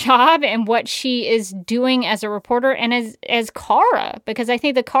her job and what she is doing as a reporter and as Kara, because I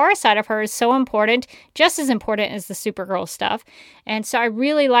think the Kara side of her is so important, just as important as the Supergirl stuff. And so I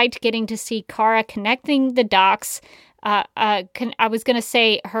really liked getting to see Kara connecting the dots. I was going to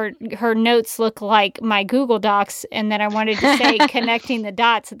say her notes look like my Google Docs, and then I wanted to say connecting the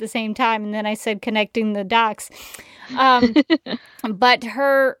dots at the same time, and then I said connecting the docs. But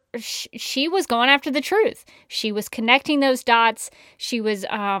she was going after the truth. She was connecting those dots. She was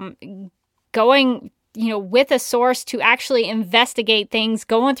going, with a source to actually investigate things,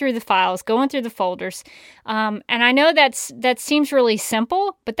 going through the files, going through the folders. And I know that seems really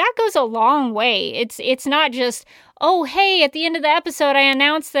simple, but that goes a long way. It's not just, oh, hey, at the end of the episode, I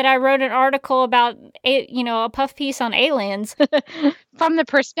announced that I wrote an article about, a puff piece on aliens. From the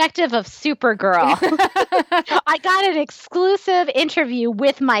perspective of Supergirl. I got an exclusive interview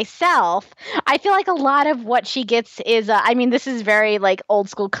with myself. I feel like a lot of what she gets is, this is very like old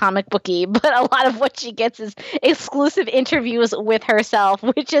school comic booky, but a lot of what she gets is exclusive interviews with herself,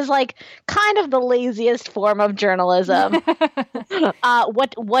 which is like kind of the laziest form of journalism.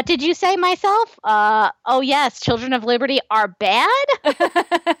 What did you say, myself? Oh yes, Children of Liberty are bad.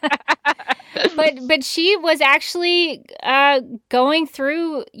 But she was actually going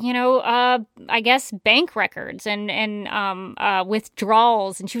through, I guess bank records and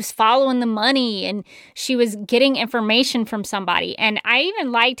withdrawals, and she was following the money, and she was getting information from somebody. And I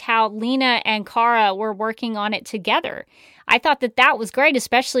even liked how Lena and Kara were working on it together. I thought that was great,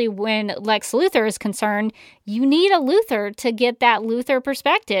 especially when Lex Luthor is concerned. You need a Luthor to get that Luthor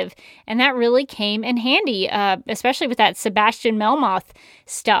perspective. And that really came in handy, especially with that Sebastian Melmoth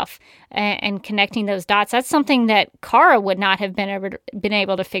stuff and connecting those dots. That's something that Kara would not have been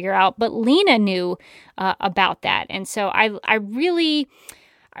able to figure out, but Lena knew about that. And so I really...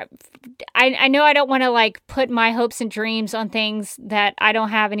 I know I don't want to like put my hopes and dreams on things that I don't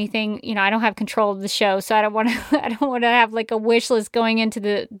have anything, I don't have control of the show. So I don't want to have like a wish list going into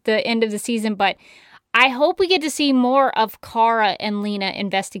the end of the season, but I hope we get to see more of Kara and Lena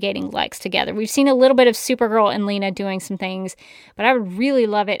investigating Lex together. We've seen a little bit of Supergirl and Lena doing some things, but I would really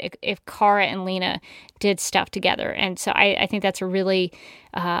love it if Kara and Lena did stuff together. And so I think that's a really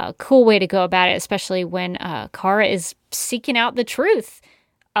cool way to go about it, especially when Kara is seeking out the truth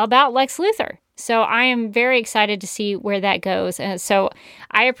about Lex Luthor. So I am very excited to see where that goes. And so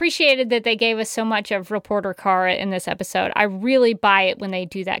I appreciated that they gave us so much of reporter Kara in this episode. I really buy it when they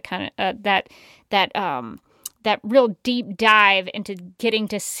do that kind of that real deep dive into getting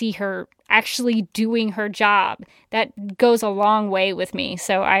to see her actually doing her job. That goes a long way with me.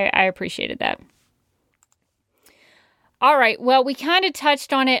 So I appreciated that. All right. Well, we kind of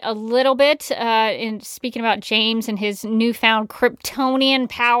touched on it a little bit in speaking about James and his newfound Kryptonian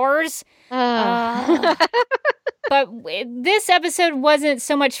powers. But this episode wasn't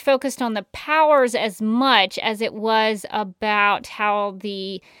so much focused on the powers as much as it was about how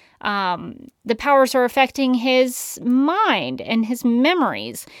the powers are affecting his mind and his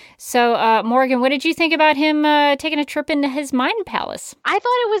memories. So, Morgan, what did you think about him taking a trip into his mind palace? I thought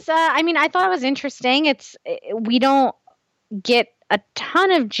it was. I thought it was interesting. We don't get a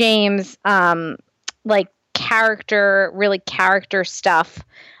ton of James character stuff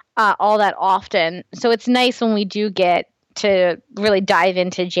all that often. So it's nice when we do get to really dive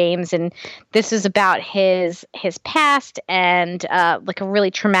into James, and this is about his past and like a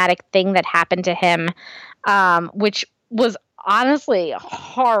really traumatic thing that happened to him, which was honestly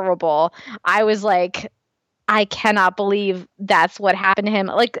horrible. I was like, I cannot believe that's what happened to him.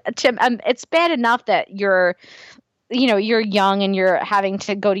 Like, it's bad enough that you're young and you're having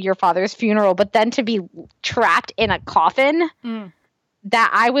to go to your father's funeral, but then to be trapped in a coffin,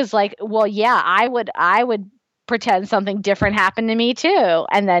 that I was like, well, yeah, I would pretend something different happened to me too,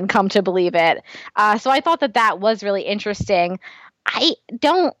 and then come to believe it. So I thought that was really interesting. I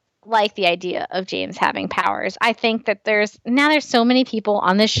don't like the idea of James having powers. I think that there's so many people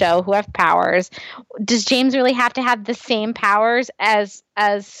on this show who have powers. Does James really have to have the same powers as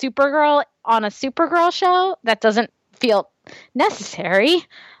Supergirl on a Supergirl show? That doesn't feel necessary.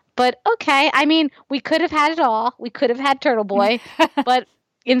 But okay, I mean, we could have had it all. We could have had Turtle Boy, but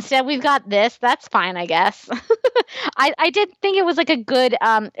instead we've got this. That's fine, I guess. I did think it was like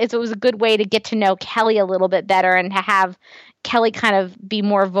it was a good way to get to know Kelly a little bit better and to have Kelly kind of be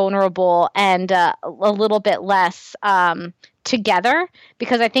more vulnerable and a little bit less together,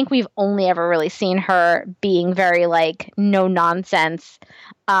 because I think we've only ever really seen her being very like no nonsense.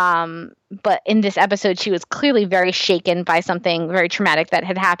 But in this episode, she was clearly very shaken by something very traumatic that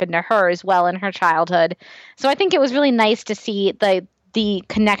had happened to her as well in her childhood. So I think it was really nice to see the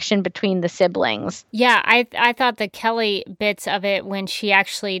connection between the siblings. Yeah, I thought the Kelly bits of it, when she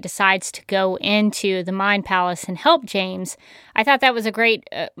actually decides to go into the Mind Palace and help James, I thought that was a great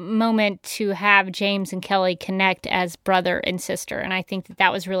moment to have James and Kelly connect as brother and sister. And I think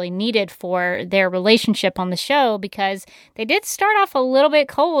that was really needed for their relationship on the show, because they did start off a little bit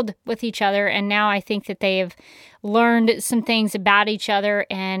cold with each other. And now I think that they have learned some things about each other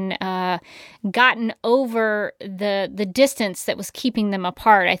and gotten over the distance that was keeping them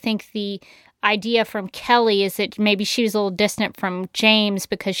apart. I think the idea from Kelly is that maybe she was a little distant from James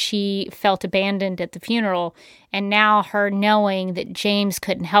because she felt abandoned at the funeral. And now her knowing that James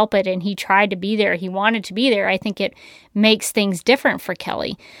couldn't help it and he tried to be there, he wanted to be there, I think it makes things different for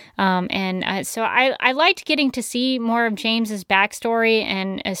Kelly. So I liked getting to see more of James's backstory,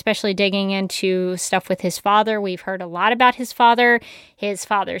 and especially digging into stuff with his father. We've heard a lot about his father. His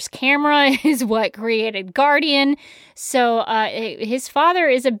father's camera is what created Guardian. So his father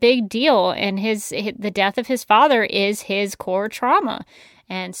is a big deal, and the death of his father is his core trauma.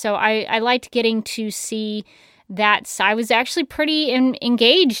 And so I liked getting to see that. I was actually pretty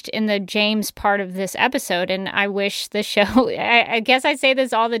engaged in the James part of this episode, and I wish the show, I guess I say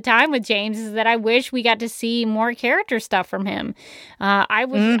this all the time with James, is that I wish we got to see more character stuff from him. I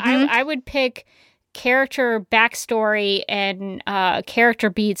would pick character backstory and character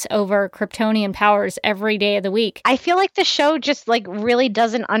beats over Kryptonian powers every day of the week. I feel like the show just like really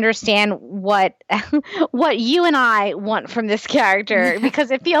doesn't understand what you and I want from this character,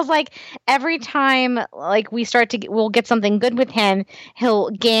 because it feels like every time like we'll get something good with him,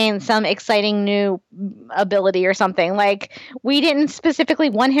 he'll gain some exciting new ability or something. Like, we didn't specifically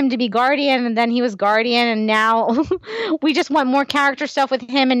want him to be Guardian, and then he was Guardian, and now we just want more character stuff with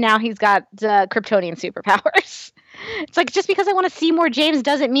him, and now he's got Kryptonian superpowers. It's like, just because I want to see more James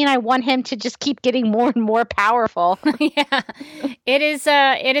doesn't mean I want him to just keep getting more and more powerful. Yeah, it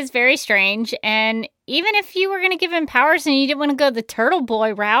is very strange. And even if you were going to give him powers and you didn't want to go the Turtle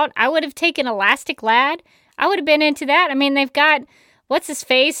Boy route, I would have taken Elastic Lad. I would have been into that. I mean, they've got what's his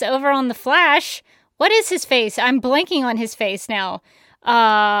face over on the Flash. What is his face? I'm blanking on his face now.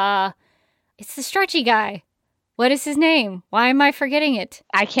 It's the stretchy guy. What is his name? Why am I forgetting it?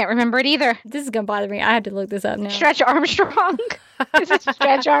 I can't remember it either. This is going to bother me. I have to look this up now. Stretch Armstrong. Is it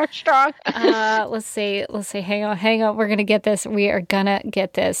Stretch Armstrong? Let's see. Hang on. We're going to get this. We are going to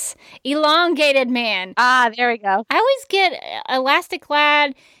get this. Elongated Man. There we go. I always get Elastic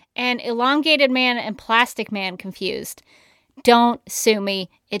Lad and Elongated Man and Plastic Man confused. Don't sue me.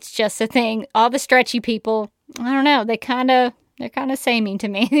 It's just a thing. All the stretchy people, I don't know. They're kind of samey to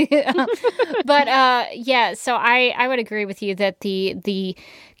me. But yeah, so I would agree with you that the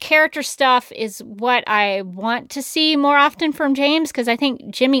character stuff is what I want to see more often from James, because I think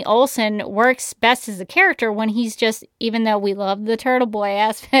Jimmy Olsen works best as a character when he's just, even though we love the Turtle Boy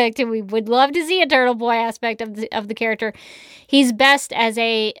aspect and we would love to see a Turtle Boy aspect of the character, he's best as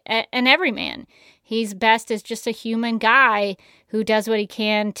an everyman. He's best as just a human guy who does what he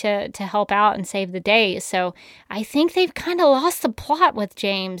can to help out and save the day. So I think they've kind of lost the plot with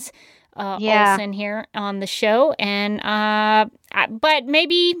James Olsen here on the show. And but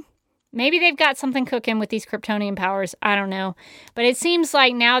maybe they've got something cooking with these Kryptonian powers. I don't know. But it seems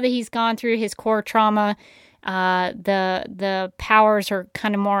like now that he's gone through his core trauma, the powers are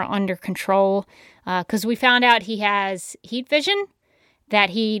kind of more under control, because we found out he has heat vision, that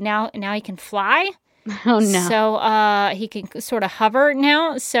he now he can fly. Oh no! So he can sort of hover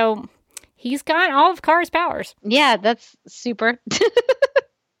now. So he's got all of Kara's powers. Yeah, that's super.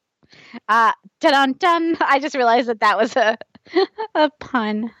 Dun dun! I just realized that was a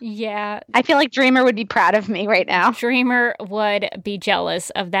pun. Yeah. I feel like Dreamer would be proud of me right now. Dreamer would be jealous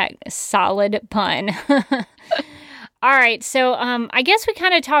of that solid pun. All right, so I guess we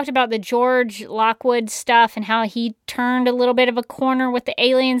kind of talked about the George Lockwood stuff and how he turned a little bit of a corner with the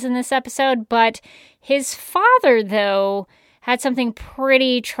aliens in this episode, but his father, though, had something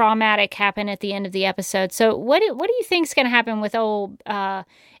pretty traumatic happen at the end of the episode. So what do you think is going to happen with old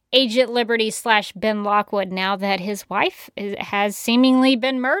Agent Liberty / Ben Lockwood now that his wife has seemingly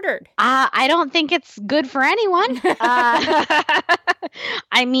been murdered? I don't think it's good for anyone.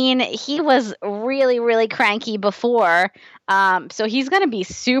 I mean, he was really, really cranky before. So he's going to be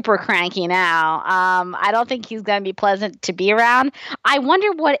super cranky now. I don't think he's going to be pleasant to be around. I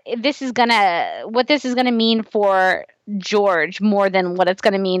wonder what this is going to mean for George more than what it's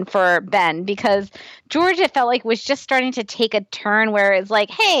going to mean for Ben, because George, it felt like, was just starting to take a turn where it's like,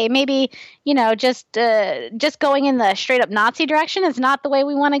 hey, maybe, just going in the straight up Nazi direction is not the way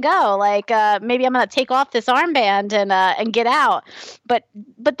we want to go. Like, maybe I'm going to take off this armband and get out. But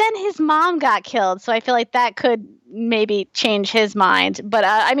then his mom got killed, so I feel like that could maybe change his mind. But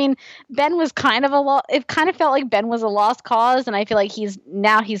I mean, Ben was kind of it kind of felt like Ben was a lost cause, and I feel like he's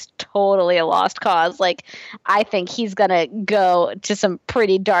totally a lost cause. Like, I think he's gonna go to some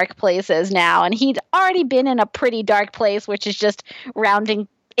pretty dark places now, and he'd already been in a pretty dark place, which is just rounding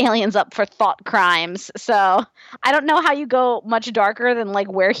aliens up for thought crimes. So I don't know how you go much darker than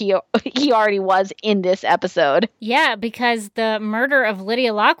like where he already was in this episode. Yeah, because the murder of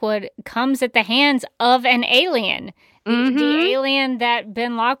Lydia Lockwood comes at the hands of an alien. Mm-hmm. The alien that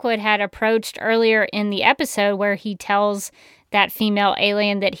Ben Lockwood had approached earlier in the episode, where he tells that female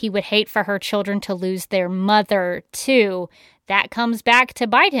alien that he would hate for her children to lose their mother too. That comes back to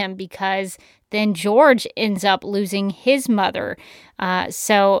bite him, because then George ends up losing his mother.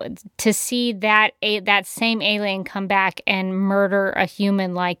 So to see that same alien come back and murder a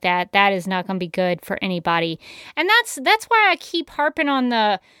human like that is not going to be good for anybody. And that's why I keep harping on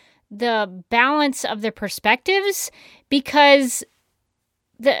the balance of the perspectives, because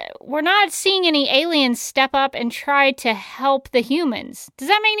we're not seeing any aliens step up and try to help the humans. Does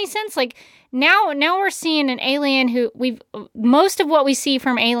that make any sense? Like, now we're seeing an alien who most of what we see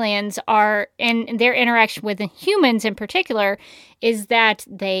from aliens are, and their interaction with the humans in particular, is that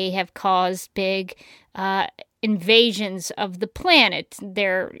they have caused big invasions of the planet.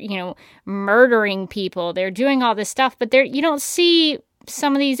 They're, murdering people. They're doing all this stuff, but you don't see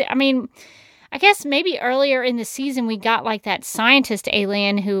some of these. I mean, I guess maybe earlier in the season we got like that scientist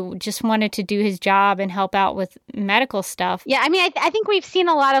alien who just wanted to do his job and help out with medical stuff. Yeah, I mean, I think we've seen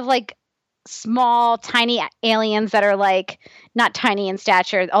a lot of like small, tiny aliens that are like not tiny in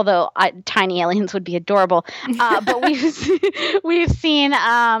stature, although tiny aliens would be adorable. But we've seen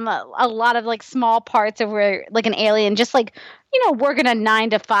a lot of like small parts of where like an alien just like, working a 9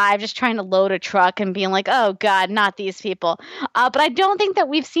 to 5, just trying to load a truck and being like, oh God, not these people. But I don't think that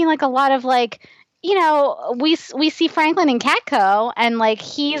we've seen like a lot of like, we see Franklin in Catco, and like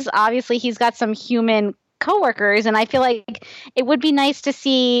he's got some human coworkers, and I feel like it would be nice to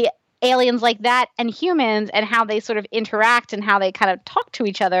see aliens like that and humans and how they sort of interact and how they kind of talk to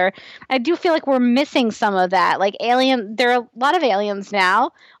each other. I do feel like we're missing some of that. Like there are a lot of aliens now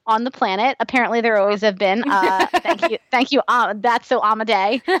on the planet. Apparently there always have been. Thank you. That's so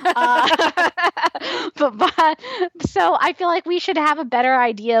Amaday. But so I feel like we should have a better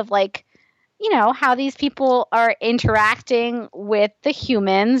idea of like, how these people are interacting with the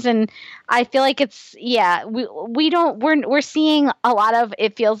humans. And I feel like we're seeing a lot of,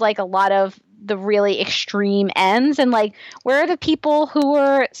 it feels like a lot of the really extreme ends. And like, where are the people who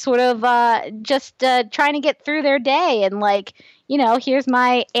are sort of just trying to get through their day? And like, here's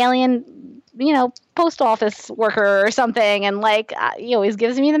my alien, post office worker or something, and like he always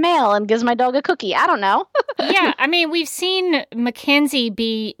gives me the mail and gives my dog a cookie. I don't know. Yeah, I mean, we've seen Mackenzie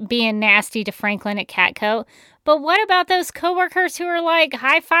being nasty to Franklin at Catco, but what about those coworkers who are like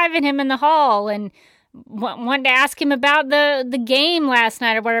high-fiving him in the hall and wanted to ask him about the game last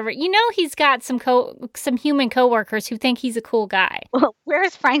night or whatever? He's got some human coworkers who think he's a cool guy. Well,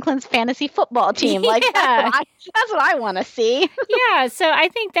 where's Franklin's fantasy football team? Like, yeah. That's what I want to see. Yeah, so I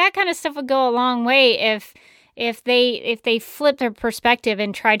think that kind of stuff would go a long way if they flip their perspective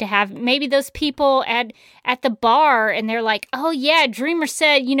and tried to have maybe those people at the bar, and they're like, oh yeah, Dreamer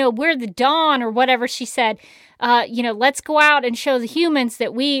said, we're the dawn, or whatever she said. Let's go out and show the humans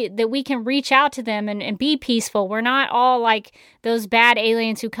that we can reach out to them and be peaceful. We're not all like those bad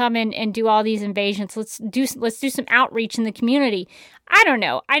aliens who come in and do all these invasions. Let's do some outreach in the community. I don't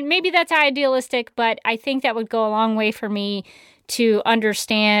know. Maybe that's idealistic, but I think that would go a long way for me to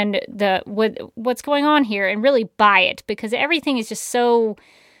understand what's going on here and really buy it, because everything is just so,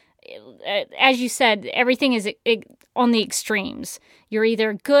 as you said, everything is on the extremes. You're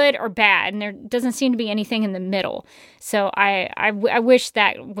either good or bad, and there doesn't seem to be anything in the middle. So I wish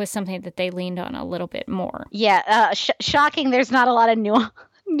that was something that they leaned on a little bit more. Yeah, shocking. There's not a lot of nuance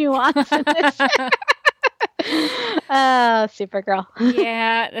in this. Oh, Supergirl.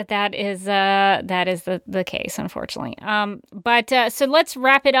 Yeah, that is the case, unfortunately. So let's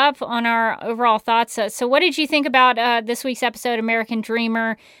wrap it up on our overall thoughts. So what did you think about this week's episode, American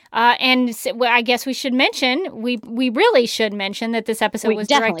Dreamer? I guess we should mention, we really should mention that this episode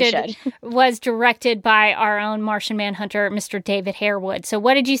was directed by our own Martian Manhunter, Mr. David Harewood. So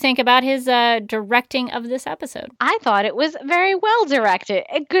what did you think about his directing of this episode? I thought it was very well directed.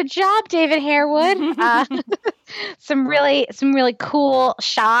 Good job, David Harewood. Some really cool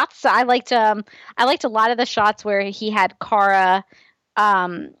shots. I liked a lot of the shots where he had Kara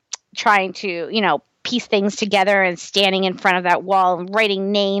trying to, piece things together and standing in front of that wall and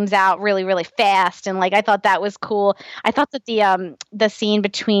writing names out really, really fast. And I thought that was cool. I thought that the scene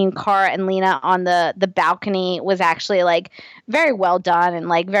between Kara and Lena on the balcony was actually very well done and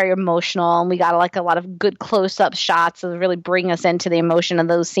very emotional. And we got a lot of good close-up shots that really bring us into the emotion of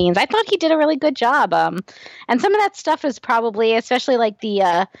those scenes. I thought he did a really good job. And some of that stuff is probably, especially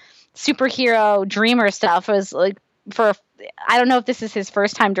the superhero Dreamer stuff, was I don't know if this is his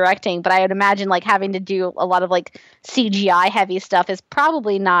first time directing, but I would imagine having to do a lot of CGI heavy stuff is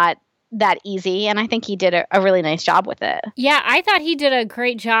probably not that easy, and I think he did a really nice job with it. Yeah, I thought he did a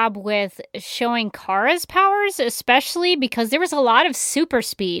great job with showing Kara's powers, especially because there was a lot of super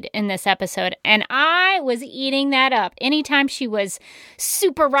speed in this episode, and I was eating that up. Anytime she was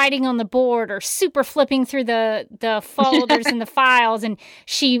super writing on the board or super flipping through the folders and the files, and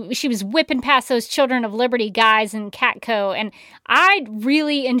she was whipping past those Children of Liberty guys and Catco, and I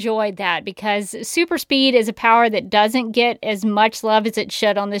really enjoyed that because super speed is a power that doesn't get as much love as it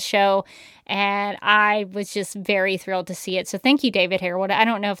should on this show. And I was just very thrilled to see it. So thank you, David Harewood. I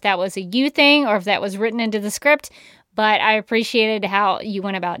don't know if that was a you thing or if that was written into the script, but I appreciated how you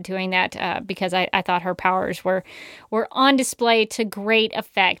went about doing that because I thought her powers were on display to great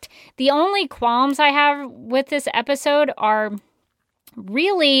effect. The only qualms I have with this episode are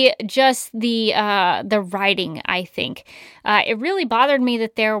really just the writing, I think. It really bothered me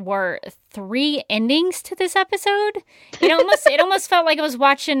that there were 3 endings to this episode. It almost felt like I was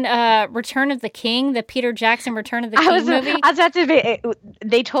watching Return of the King, the Peter Jackson Return of the King movie. I was about to be,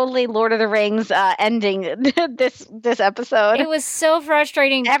 they totally Lord of the Rings ending this episode. It was so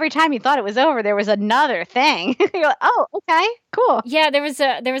frustrating. Every time you thought it was over, there was another thing. You're like, oh, okay, cool. Yeah, there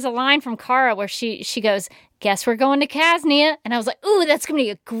was a line from Kara where she goes, "Guess we're going to Casnia," and I was like, "Ooh, that's gonna be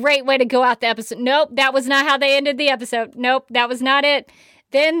a great way to go out the episode." Nope, that was not how they ended the episode. Nope, that was not it.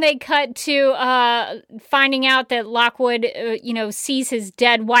 Then they cut to finding out that Lockwood, sees his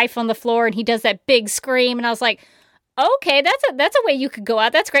dead wife on the floor, and he does that big scream. And I was like, "Okay, that's a way you could go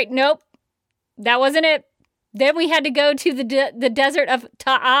out. That's great." Nope, that wasn't it. Then we had to go to the desert of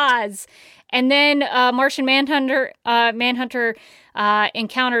Ta'az, and then Martian Manhunter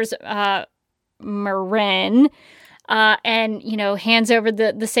encounters Maren, and hands over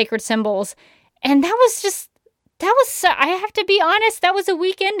the sacred symbols, and that was I have to be honest, that was a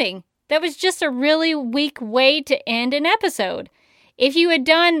weak ending. That was just a really weak way to end an episode. If you had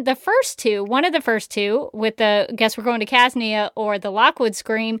done one of the first two with the "Guess we're going to Casnia" or the Lockwood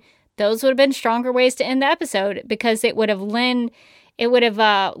scream, those would have been stronger ways to end the episode because it would have lended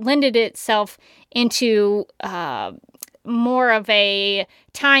itself into more of a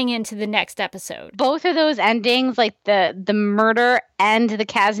tying into the next episode. Both of those endings, the murder and the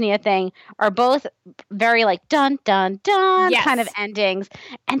Casnia thing, are both very dun dun dun kind of endings.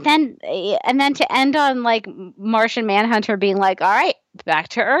 And then to end on Martian Manhunter being all right, back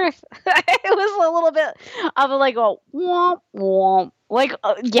to Earth. It was a little bit of a womp womp Like,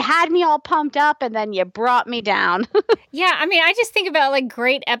 you had me all pumped up and then you brought me down. Yeah, I mean, I just think about like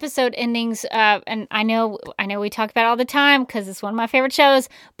great episode endings, and I know we talk about it all the time because it's one of my favorite shows.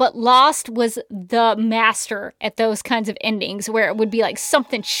 But Lost was the master at those kinds of endings, where it would be like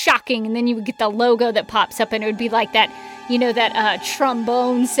something shocking, and then you would get the logo that pops up, and it would be like that, that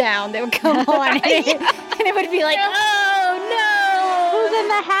trombone sound that would come on, and it would be like, oh no, Who's in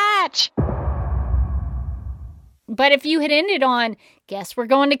the hatch? But if you had ended on, guess we're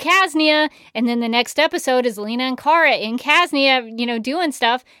going to Kasnia, and then the next episode is Lena and Kara in Kasnia, doing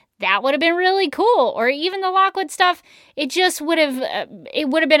stuff, that would have been really cool. Or even the Lockwood stuff, it just would have,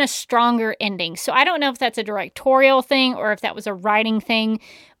 been a stronger ending. So I don't know if that's a directorial thing or if that was a writing thing,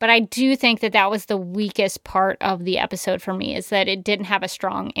 but I do think that was the weakest part of the episode for me, is that it didn't have a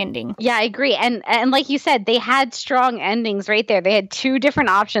strong ending. Yeah, I agree. And like you said, they had strong endings right there. They had 2 different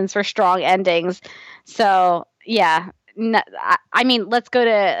options for strong endings. So... yeah, I mean, let's go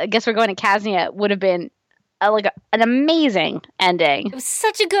to, I guess we're going to Kasnia, would have been an amazing ending. It was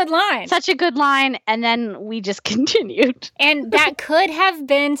such a good line. Such a good line, and then we just continued. And that could have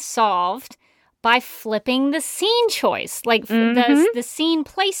been solved by flipping the scene choice, like the scene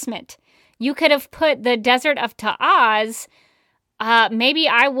placement. You could have put the Desert of Ta'az, maybe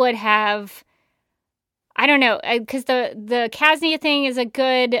I would have... I don't know, because the Kasnia thing is a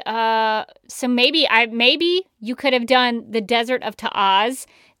good, so maybe you could have done the Desert of Ta'az,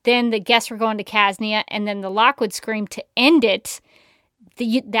 then the Guess We're Going to Kasnia, and then the Lockwood Scream to end it.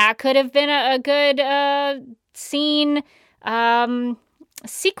 That could have been a good scene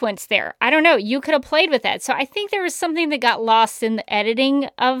sequence there. I don't know. You could have played with that. So I think there was something that got lost in the editing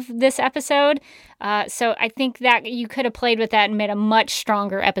of this episode. So I think that you could have played with that and made a much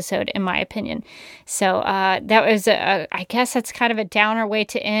stronger episode, in my opinion. So that was, I guess that's kind of a downer way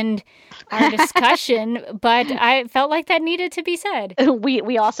to end our discussion, but I felt like that needed to be said.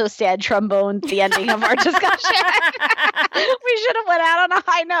 We also said trombone the ending of our discussion. We should have went out on a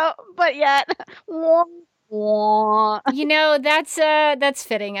high note, but yet... that's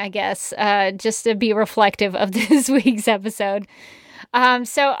fitting, I guess, just to be reflective of this week's episode. All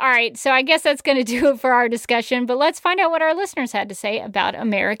right. So I guess that's going to do it for our discussion, but let's find out what our listeners had to say about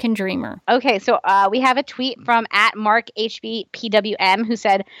American Dreamer. Okay. So we have a tweet from @MarkHBPWM who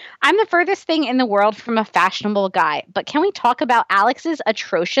said, "I'm the furthest thing in the world from a fashionable guy, but can we talk about Alex's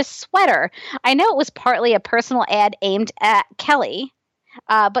atrocious sweater? I know it was partly a personal ad aimed at Kelly.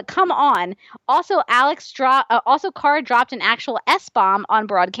 But come on. Also, Kara dropped an actual S-bomb on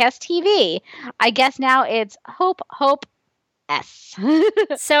broadcast TV. I guess now it's hope, S."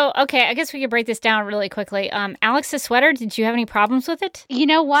 So, okay, I guess we could break this down really quickly. Alex's sweater, did you have any problems with it? You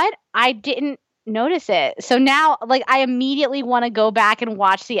know what? I didn't notice it. So now, I immediately want to go back and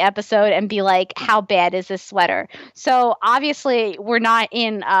watch the episode and be like, how bad is this sweater? So obviously we're not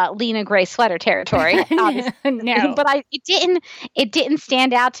in Lena Gray sweater territory. No. But it didn't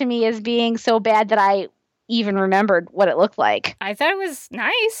stand out to me as being so bad that I even remembered what it looked like. I thought it was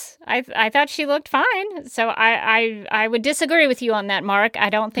nice. I thought she looked fine. So I would disagree with you on that, Mark.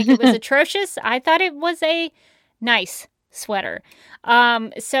 I don't think it was atrocious. I thought it was a nice sweater.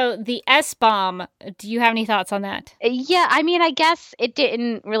 So the S-bomb, do you have any thoughts on that? Yeah, I mean, I guess it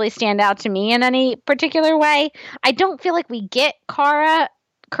didn't really stand out to me in any particular way. I don't feel like we get Kara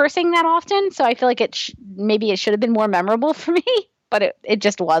cursing that often, so I feel like maybe it should have been more memorable for me, but it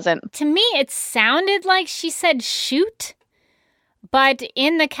just wasn't. To me, it sounded like she said shoot, but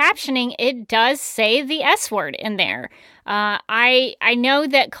in the captioning, it does say the S word in there. I know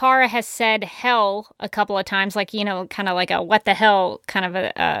that Kara has said hell a couple of times, kind of like a what the hell kind of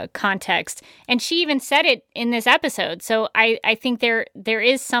a context. And she even said it in this episode. So I think there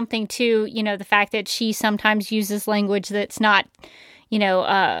is something to, the fact that she sometimes uses language that's not,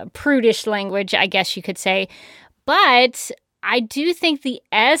 prudish language, I guess you could say. But I do think the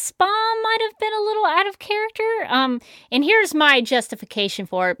S-bomb might have been a little out of character. And here's my justification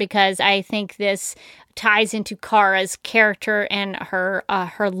for it, because I think this ties into Kara's character and her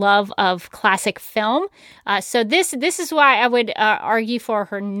love of classic film. So this is why I would argue for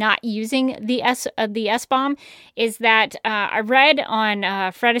her not using the S-bomb, is that I read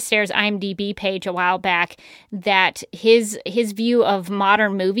on Fred Astaire's IMDb page a while back that his view of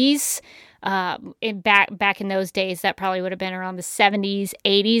modern movies, back in those days, that probably would have been around the 70s,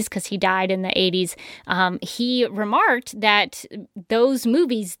 80s, because he died in the 80s. He remarked that those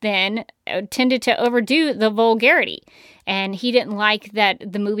movies then tended to overdo the vulgarity. And he didn't like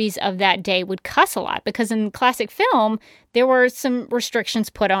that the movies of that day would cuss a lot, because in classic film, there were some restrictions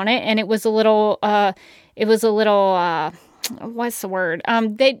put on it, and it was a little, what's the word?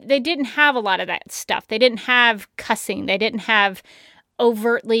 They didn't have a lot of that stuff. They didn't have cussing. They didn't have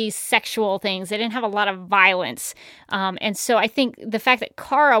overtly sexual things. They didn't have a lot of violence. And so I think the fact that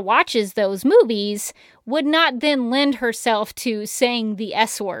Kara watches those movies would not then lend herself to saying the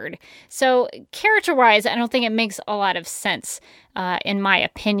S word. So character-wise, I don't think it makes a lot of sense, in my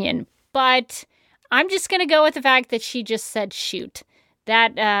opinion. But I'm just going to go with the fact that she just said shoot.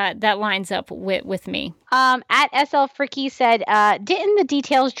 That lines up with me. At SL Fricky said, didn't the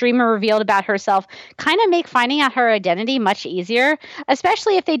details Dreamer revealed about herself kind of make finding out her identity much easier?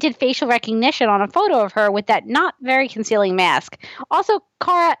 Especially if they did facial recognition on a photo of her with that not very concealing mask. Also,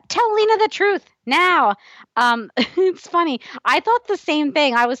 Kara, tell Lena the truth now. It's funny. I thought the same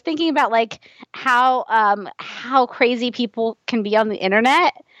thing. I was thinking about like how crazy people can be on the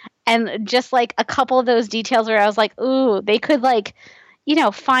internet. And just like a couple of those details where I was like, ooh, they could like,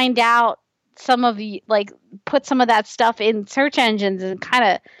 find out some of the, like, put some of that stuff in search engines and kind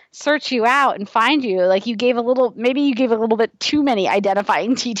of search you out and find you. Like maybe you gave a little bit too many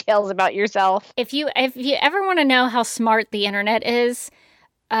identifying details about yourself. If you ever want to know how smart the internet is,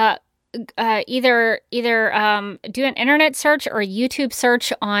 either do an internet search or a YouTube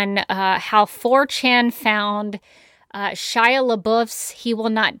search on how 4chan found Shia LaBeouf's "He Will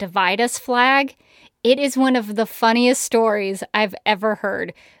Not Divide Us" flag. It is one of the funniest stories I've ever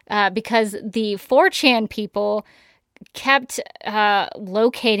heard, because the 4chan people kept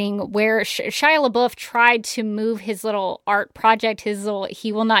locating where Shia LaBeouf tried to move his little art project, his little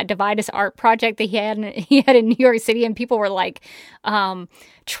 "He Will Not Divide Us" art project that he had in New York City, and people were like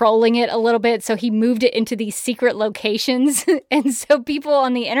trolling it a little bit, so he moved it into these secret locations. And so people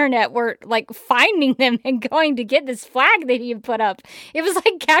on the internet were like finding them and going to get this flag that he had put up. It was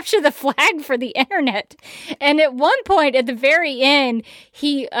like capture the flag for the internet. And at one point at the very end,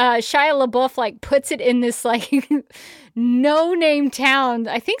 Shia LaBeouf like puts it in this like no-name town,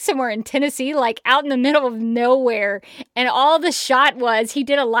 I think somewhere in Tennessee, like out in the middle of nowhere. And all the shot was, he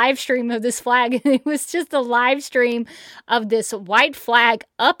did a live stream of this flag, and it was just a live stream of this white flag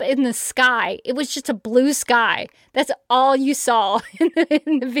up in the sky. It was just a blue sky. That's all you saw in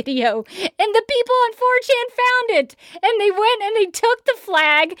the video. And the people on 4chan found it, and they went and they took the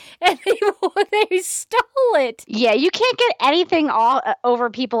flag and they stole it. Yeah, you can't get anything all over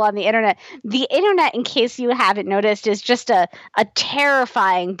people on the internet. The internet, in case you haven't noticed, is just a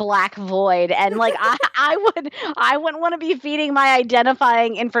terrifying black void, and like I wouldn't want to be feeding my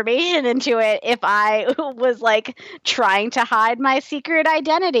identifying information into it if I was like trying to hide my secret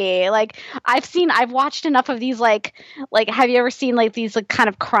identity. Like I've watched enough of these like have you ever seen like these like kind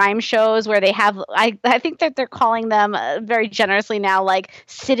of crime shows where they have I think that they're calling them very generously now like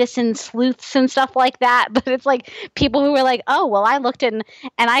citizen sleuths and stuff like that, but it's like people who were like, oh well, I looked in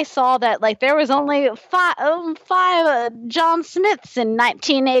and I saw that like there was only five John Smiths in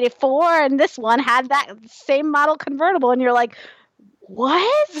 1984, and this one had that same model convertible, and you're like,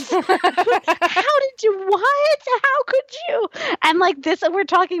 what? How could you? And like this, we're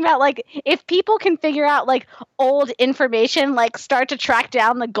talking about like if people can figure out like old information, like start to track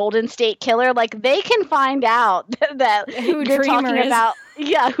down the Golden State Killer, like they can find out that who you're Dreamer talking is. About.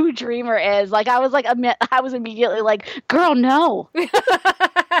 Yeah, who Dreamer is. Like I was immediately like, girl, no.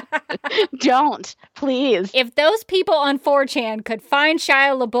 Don't, please. If those people on 4chan could find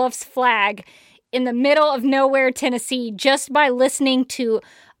Shia LaBeouf's flag in the middle of nowhere, Tennessee, just by listening to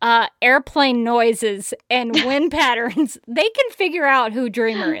airplane noises and wind patterns, they can figure out who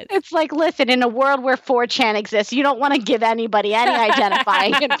Dreamer is. It's like, listen, in a world where 4chan exists, you don't want to give anybody any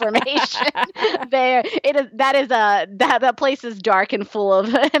identifying information. That place is dark and full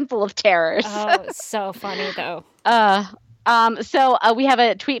of terrors. Oh, so funny though. So we have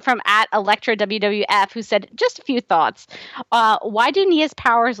a tweet from @ElectraWWF who said, just a few thoughts. Why do Nia's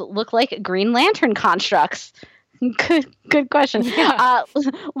powers look like Green Lantern constructs? Good question. Yeah.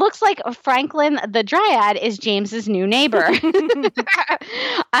 Looks like Franklin the Dryad is James's new neighbor.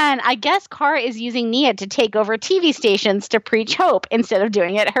 And I guess Kara is using Nia to take over TV stations to preach hope instead of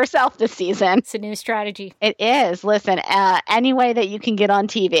doing it herself this season. It's a new strategy. It is. Listen, any way that you can get on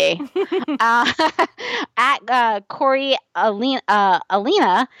TV. Corey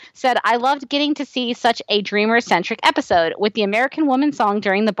Alina said, I loved getting to see such a Dreamer-centric episode with the American Woman song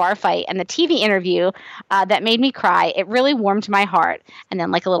during the bar fight and the TV interview that made me cry. It really warmed my heart. And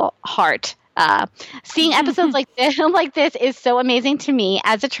then like a little heart. Seeing episodes like this is so amazing to me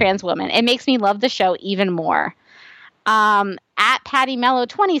as a trans woman. It makes me love the show even more. At Patty Mello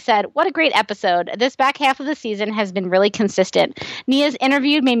 20 said, "What a great episode. This back half of the season has been really consistent. Nia's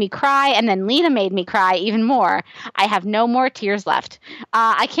interview made me cry, and then Lena made me cry even more. I have no more tears left.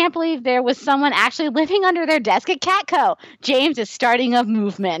 I can't believe there was someone actually living under their desk at Catco. James is starting a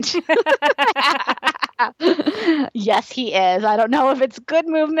movement." Yes, he is. I don't know if it's good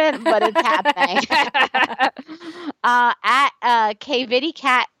movement, but it's happening. At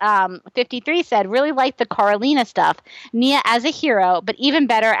KViddyCat 53 said, "Really liked the Carolina stuff. Nia as a hero, but even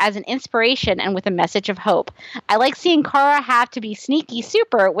better as an inspiration and with a message of hope. I like seeing Kara have to be sneaky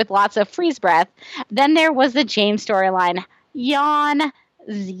super with lots of freeze breath. Then there was the James storyline. Yawn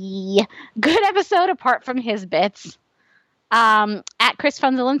Z. Good episode apart from his bits." At Chris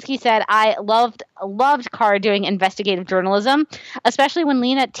Funzelinski said, "I loved Kara doing investigative journalism, especially when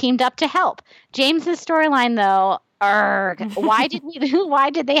Lena teamed up to help. James's storyline, though, why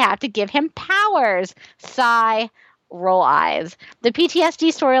did they have to give him powers? Sigh, roll eyes. The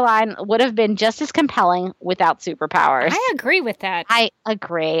PTSD storyline would have been just as compelling without superpowers." I agree with that. I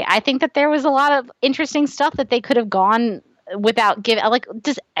agree. I think that there was a lot of interesting stuff that they could have gone without giving. Like,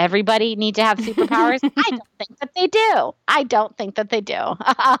 does everybody need to have superpowers? I don't think that they do.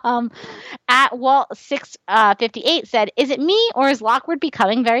 At Walt 658 said, "Is it me or is Lockwood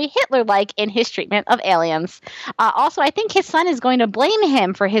becoming very Hitler-like in his treatment of aliens? Also, I think his son is going to blame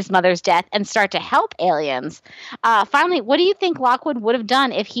him for his mother's death and start to help aliens. Finally, what do you think Lockwood would have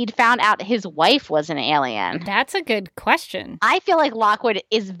done if he'd found out his wife was an alien?" That's a good question. I feel like Lockwood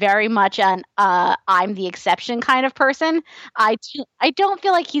is very much an I'm the exception kind of person. I don't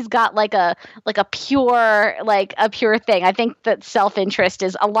feel like he's got like a pure thing. I think that self-interest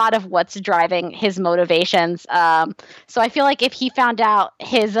is a lot of what's driving his motivations. So I feel like if he found out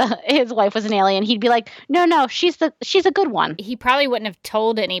his wife was an alien, he'd be like, no, she's a good one. He probably wouldn't have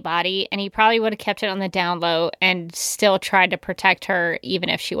told anybody, and he probably would have kept it on the down low and still tried to protect her even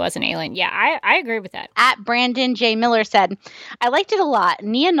if she was an alien. Yeah, I agree with that. At Brandon J. Miller said, "I liked it a lot.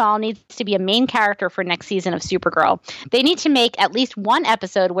 Nia Nall needs to be a main character for next season of Supergirl. They need to make at least one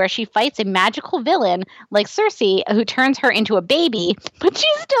episode where she fights a magical villain like Cersei who turns her into a baby, but she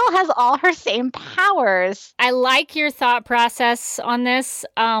still has all her same powers." I like your thought process on this,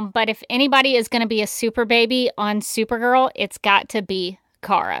 but if anybody is going to be a super baby on Supergirl, it's got to be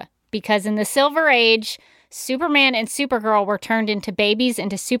Kara. Because in the Silver Age, Superman and Supergirl were turned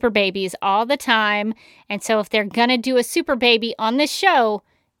into super babies all the time. And so if they're going to do a super baby on this show,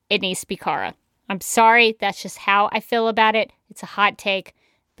 it needs to be Kara. I'm sorry, that's just how I feel about it. It's a hot take,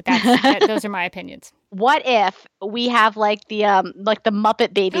 but those are my opinions. What if we have like the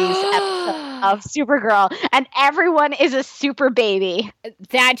Muppet Babies episode of Supergirl and everyone is a super baby?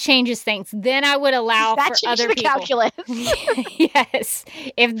 That changes things. Then I would allow that for other the people. Calculus. Yes.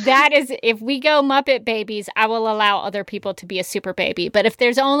 If we go Muppet Babies, I will allow other people to be a super baby. But if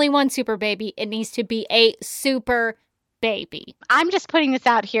there's only one super baby, it needs to be a super baby. I'm just putting this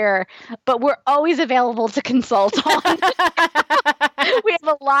out here, but we're always available to consult on. We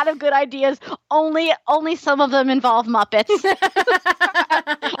have a lot of good ideas. Only some of them involve Muppets.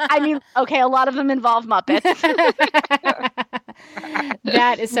 I mean, okay, a lot of them involve Muppets.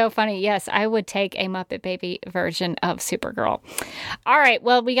 That is so funny. Yes, I would take a Muppet Baby version of Supergirl. All right,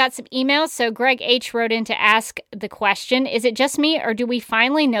 well, we got some emails. So Greg H. wrote in to ask the question, "Is it just me or do we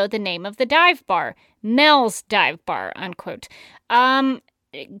finally know the name of the dive bar? Mel's Dive Bar," unquote.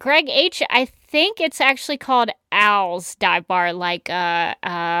 Greg H., I think it's actually called Al's Dive Bar, like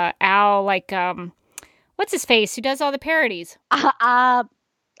Al, like what's his face who does all the parodies?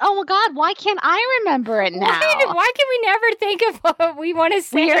 Oh my God! Why can't I remember it now? Why can we never think of what we want to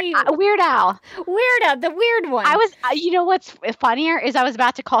say? Weird Al. Weird Al, the weird one. I was. You know what's funnier is I was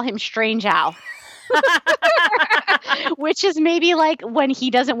about to call him Strange Al. Which is maybe like when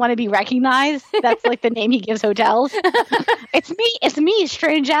he doesn't want to be recognized. That's like the name he gives hotels. It's me,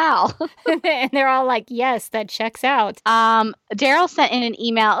 Strange Al. And they're all like, yes, that checks out. Daryl sent in an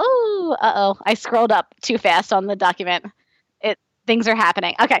email. Ooh, I scrolled up too fast on the document. Things are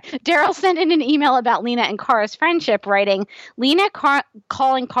happening. Okay. Daryl sent in an email about Lena and Kara's friendship, writing, "Lena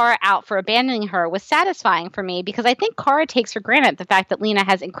calling Kara out for abandoning her was satisfying for me because I think Kara takes for granted the fact that Lena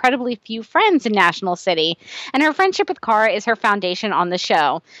has incredibly few friends in National City, and her friendship with Kara is her foundation on the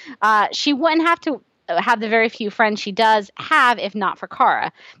show. She wouldn't have to have the very few friends she does have if not for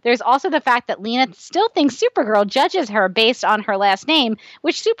Kara. There's also the fact that Lena still thinks Supergirl judges her based on her last name,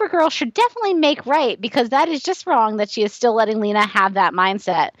 which Supergirl should definitely make right because that is just wrong that she is still letting Lena have that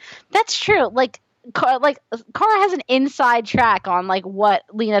mindset." That's true. Like Kara has an inside track on like what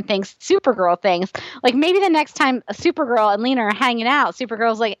Lena thinks Supergirl thinks. Like maybe the next time Supergirl and Lena are hanging out,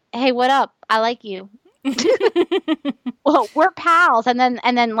 Supergirl's like, "Hey, what up? I like you." Well, we're pals, and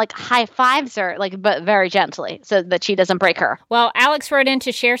then like high fives her, like, but very gently, so that she doesn't break her. Well, Alex wrote in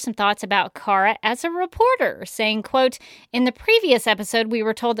to share some thoughts about Kara as a reporter, saying, quote, "In the previous episode, we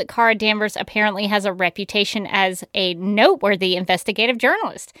were told that Kara Danvers apparently has a reputation as a noteworthy investigative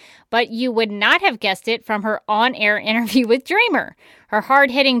journalist, but you would not have guessed it from her on-air interview with Dreamer. Her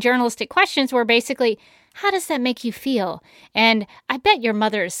hard-hitting journalistic questions were basically, 'How does that make you feel?' And 'I bet your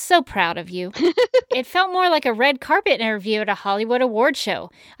mother is so proud of you.' It felt more like a red carpet interview at a Hollywood award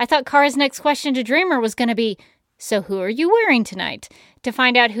show. I thought Kara's next question to Dreamer was going to be, 'So who are you wearing tonight?' to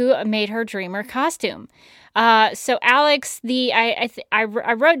find out who made her Dreamer costume." So Alex, I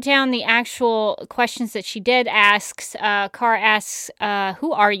wrote down the actual questions that she did ask. Kara asks,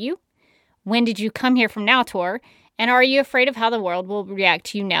 "Who are you? When did you come here from Now Tour? And are you afraid of how the world will react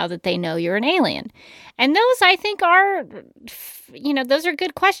to you now that they know you're an alien?" And those, I think, are, those are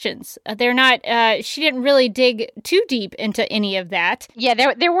good questions. They're not, she didn't really dig too deep into any of that. Yeah,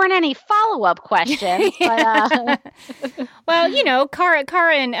 there weren't any follow-up questions. But, well,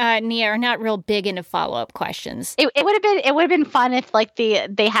 Kara and Nia are not real big into follow-up questions. It would have been fun if like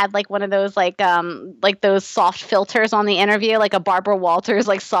they had like one of those like those soft filters on the interview, like a Barbara Walters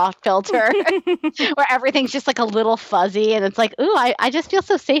like soft filter, where everything's just like a little fuzzy, and it's like, ooh, I just feel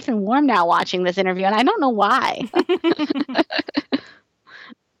so safe and warm now watching this interview, and I don't know why.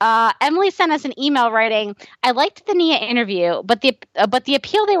 Emily sent us an email writing, "I liked the Nia interview, but the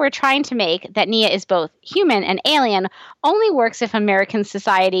appeal they were trying to make, that Nia is both human and alien, only works if American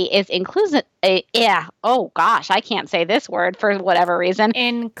society is inclusive." Oh gosh, I can't say this word for whatever reason.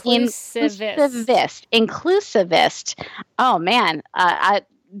 Inclusivist. Oh man,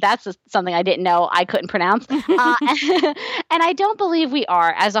 that's something I didn't know I couldn't pronounce. And I don't believe we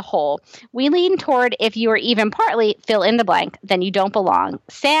are as a whole. We lean toward, if you are even partly fill in the blank, then you don't belong.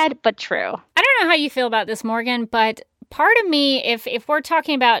 Sad, but true. I don't know how you feel about this, Morgan, but part of me, if we're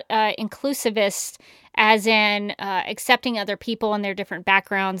talking about inclusivist, as in accepting other people and their different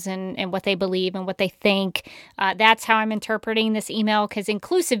backgrounds and what they believe and what they think, that's how I'm interpreting this email, because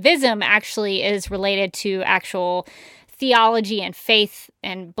inclusivism actually is related to actual theology and faith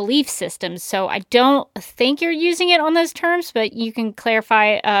and belief systems. So I don't think you're using it on those terms, but you can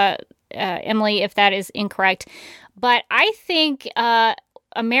clarify, Emily, if that is incorrect. But I think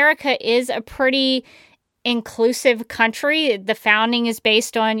America is a pretty inclusive country. The founding is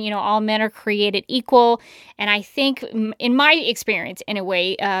based on, all men are created equal. And I think, in my experience, in a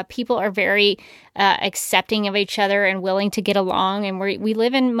way, people are very accepting of each other and willing to get along. And we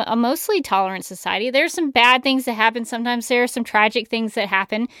live in a mostly tolerant society. There's some bad things that happen. Sometimes there are some tragic things that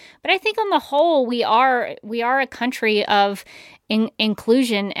happen. But I think on the whole, we are a country of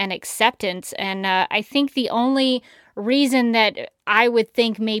inclusion and acceptance. And I think the only reason that I would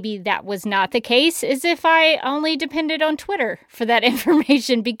think maybe that was not the case is if I only depended on Twitter for that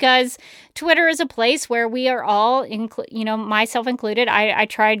information, because Twitter is a place where we are all, myself included. I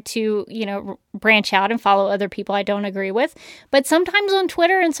tried to, branch out and follow other people I don't agree with. But sometimes on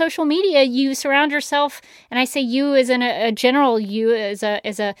Twitter and social media, you surround yourself, and I say you as in a general you, as a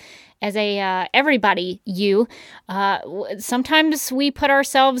everybody you, sometimes we put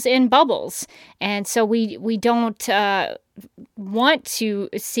ourselves in bubbles, and so we don't want to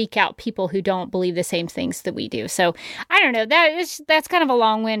seek out people who don't believe the same things that we do. So I don't know, that's kind of a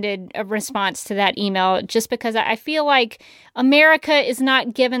long-winded response to that email, just because I feel like America is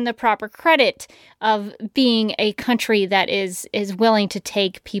not given the proper credit of being a country that is willing to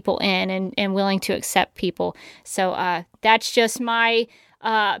take people in and willing to accept people. So that's just my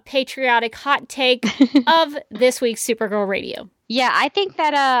patriotic hot take of this week's Supergirl Radio. Yeah, I think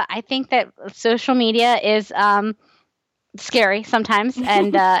that social media is scary sometimes,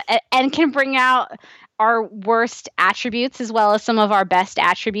 and can bring out our worst attributes as well as some of our best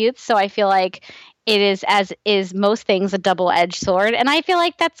attributes. So I feel like it is, as is most things, a double-edged sword, and I feel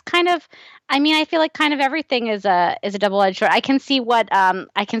like that's kind of everything is a double-edged sword. I can see what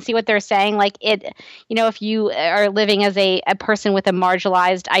they're saying. Like it, if you are living as a person with a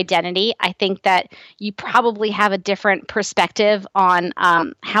marginalized identity, I think that you probably have a different perspective on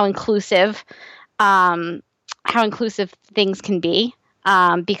how inclusive things can be,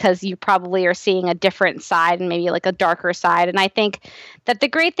 because you probably are seeing a different side and maybe like a darker side. And I think that the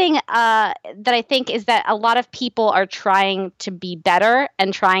great thing that I think is that a lot of people are trying to be better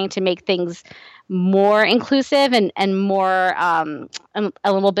and trying to make things more inclusive and more a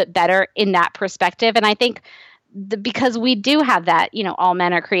little bit better in that perspective. And I think because we do have that, all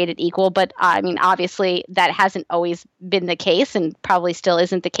men are created equal, but obviously that hasn't always been the case and probably still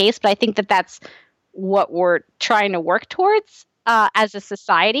isn't the case. But I think that that's what we're trying to work towards. as a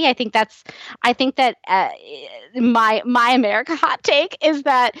society. I think that my America hot take is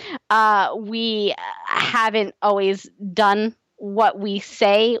that we haven't always done what we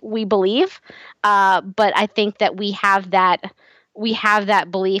say we believe, but I think that we have that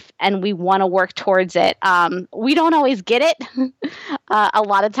belief and we want to work towards it. We don't always get it. A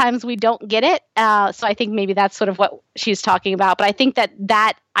lot of times we don't get it. So I think maybe that's sort of what she's talking about. But I think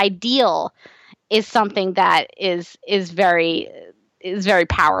that ideal is something that is very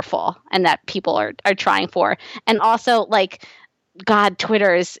powerful and that people are trying for. And also, like, God,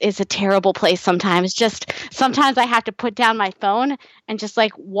 Twitter is a terrible place sometimes. Just sometimes I have to put down my phone and just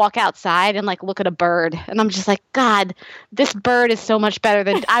like walk outside and like look at a bird. And I'm just like, God, this bird is so much better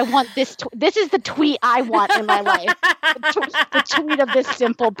than I want this. This is the tweet I want in my life. The tweet of this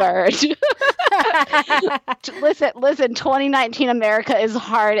simple bird. Listen, 2019 America is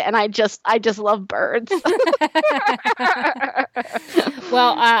hard and I just love birds.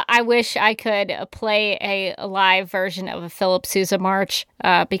 Well, I wish I could play a live version of a Philip Sousa march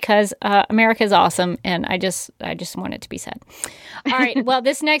because America is awesome, and I just want it to be said. All right. Well,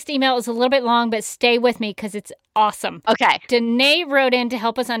 this next email is a little bit long, but stay with me because it's awesome. Okay. Danae wrote in to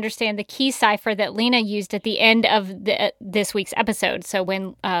help us understand the key cipher that Lena used at the end of this week's episode. So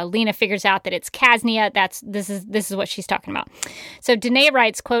when Lena figures out that it's Kasnia, this is what she's talking about. So Danae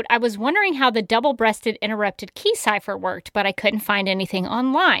writes, quote, I was wondering how the double-breasted interrupted key cipher worked, but I couldn't find anything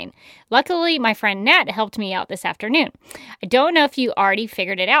online. Luckily, my friend Nat helped me out this afternoon. I don't know if you already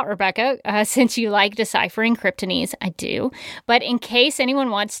figured it out, Rebecca, since you like deciphering Kryptonese. I do. But in case anyone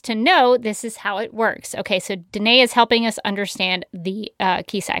wants to know, this is how it works. Okay, so Danae is helping us understand the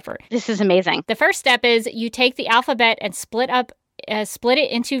key cipher. This is amazing. The first step is you take the alphabet and split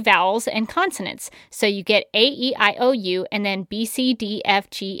it into vowels and consonants. So you get A, E, I, O, U, and then B, C, D, F,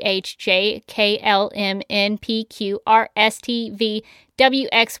 G, H, J, K, L, M, N, P, Q, R, S, T, V, W,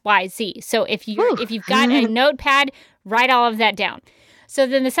 X, Y, Z. So if you've got a notepad, write all of that down. So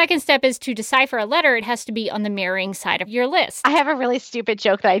then the second step is to decipher a letter. It has to be on the mirroring side of your list. I have a really stupid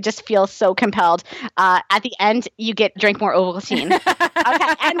joke that I just feel so compelled. At the end, you drink more Ovaltine.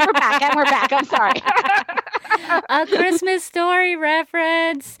 Okay, and we're back. I'm sorry. A Christmas Story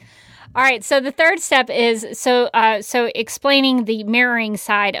reference. All right, so the third step is so explaining the mirroring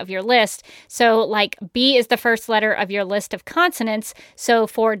side of your list. So like B is the first letter of your list of consonants. So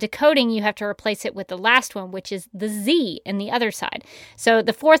for decoding, you have to replace it with the last one, which is the Z in the other side. So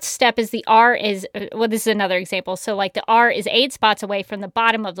the fourth step is the R is, this is another example. So like the R is 8 spots away from the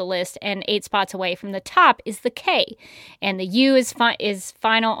bottom of the list and 8 spots away from the top is the K. And the U is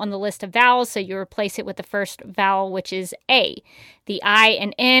final on the list of vowels. So you replace it with the first vowel, which is A. The I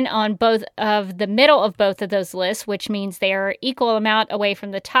and N on both of the middle of both of those lists, which means they are equal amount away from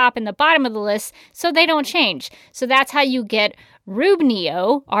the top and the bottom of the list, so they don't change. So that's how you get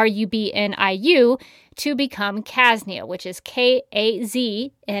Rubnio, R-U-B-N-I-U, to become Kasnia, which is K-A-Z-N-I-A.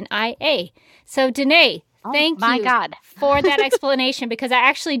 So Danae, thank you for that explanation, because I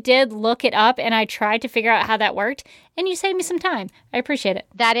actually did look it up and I tried to figure out how that worked, and you saved me some time. I appreciate it.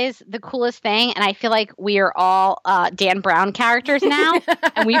 That is the coolest thing, and I feel like we are all Dan Brown characters now,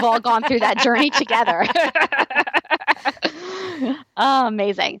 and we've all gone through that journey together. Oh,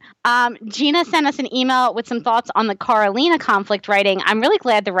 amazing. Gina sent us an email with some thoughts on the Cara-Lena conflict, writing, I'm really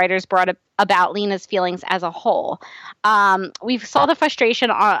glad the writers brought up about Lena's feelings as a whole. We saw the frustration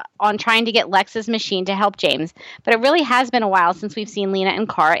on trying to get Lex's machine to help James, but it really has been a while since we've seen Lena and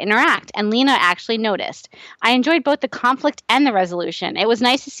Cara interact, and Lena actually noticed. I enjoyed both the conflict and the resolution. It was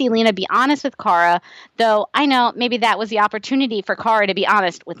nice to see Lena be honest with Cara, though I know maybe that was the opportunity for Cara to be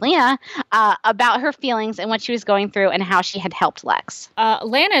honest with Lena about her feelings and what she was going through and how she had helped Lex.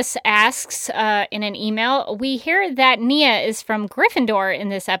 Lannis asks in an email, we hear that Nia is from Gryffindor in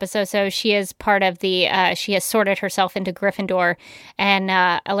this episode, so she is part of the, she has sorted herself into Gryffindor, and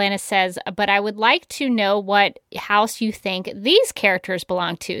Alanis says, but I would like to know what house you think these characters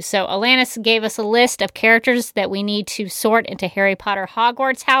belong to. So Alanis gave us a list of characters that we need to sort into Harry Potter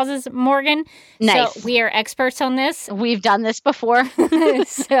Hogwarts houses, Morgan. Nice. So we are experts on this. We've done this before.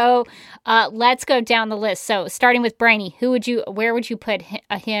 So let's go down the list. So starting with Brainy, where would you put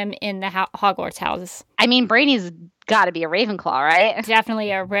him in the Hogwarts houses? I mean, Brainy's got to be a Ravenclaw, right?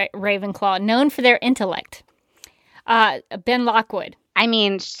 Definitely a Ravenclaw, known for their intellect. Ben Lockwood. I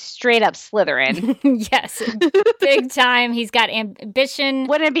mean, straight up Slytherin. Yes, big time. He's got ambition.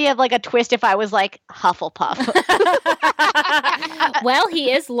 Wouldn't it be like a twist if I was like Hufflepuff? Well,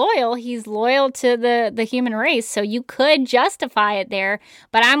 he is loyal. He's loyal to the human race, so you could justify it there.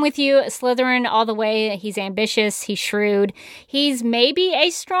 But I'm with you, Slytherin all the way. He's ambitious. He's shrewd. He's maybe a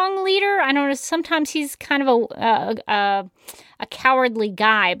strong leader. I don't know. Sometimes he's kind of a a cowardly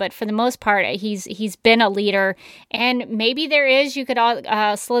guy, but for the most part, he's been a leader. And maybe there is,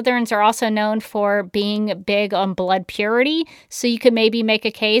 Slytherins are also known for being big on blood purity, so you could maybe make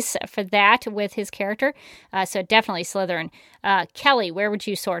a case for that with his character. So definitely Slytherin. Kelly, where would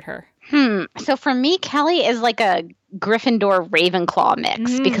you sort her? So for me, Kelly is like a Gryffindor Ravenclaw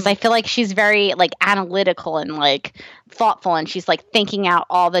mix because I feel like she's very like analytical and like thoughtful, and she's like thinking out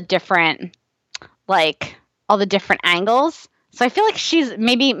all the different angles. So I feel like she's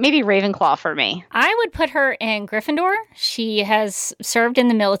maybe Ravenclaw for me. I would put her in Gryffindor. She has served in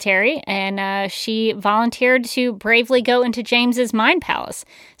the military, and she volunteered to bravely go into James's mind palace.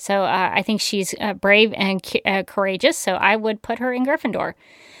 So I think she's brave and courageous. So I would put her in Gryffindor.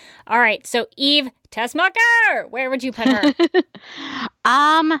 All right. So Eve Tessmacher, where would you put her?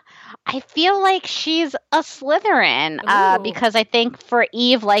 I feel like she's a Slytherin because I think for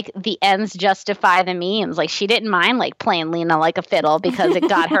Eve, like the ends justify the means. Like she didn't mind like playing Lena like a fiddle because it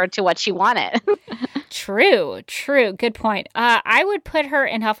got her to what she wanted. True. Good point. I would put her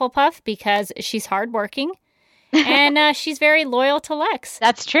in Hufflepuff because she's hardworking and she's very loyal to Lex.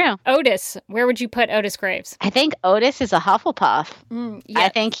 That's true. Otis, where would you put Otis Graves? I think Otis is a Hufflepuff. Yes. I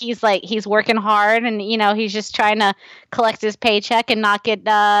think he's working hard and, he's just trying to collect his paycheck and not get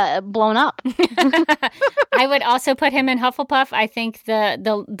blown up. I would also put him in Hufflepuff. I think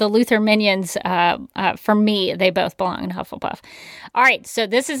the Luther minions, for me, they both belong in Hufflepuff. All right, so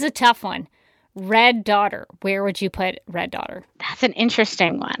this is a tough one. Red Daughter. Where would you put Red Daughter? That's an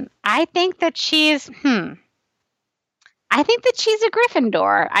interesting one. I think that she's a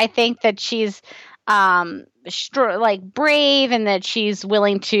Gryffindor. I think that she's brave and that she's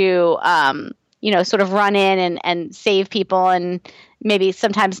willing to sort of run in and save people, and maybe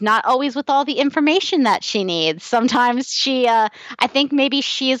sometimes not always with all the information that she needs. Sometimes she I think maybe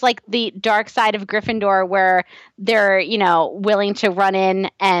she's like the dark side of Gryffindor where they're willing to run in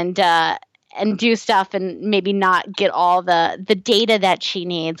and do stuff and maybe not get all the data that she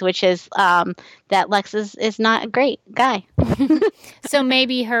needs, which is that Lex is not a great guy. So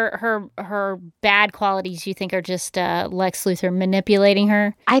maybe her bad qualities you think are just Lex Luthor manipulating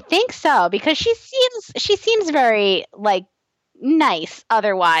her? I think so, because she seems very like nice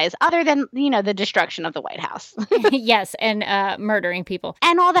otherwise, other than the destruction of the White House. Yes, and murdering people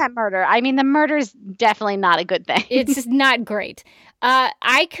and all that murder. I mean, the murder's definitely not a good thing. It's not great.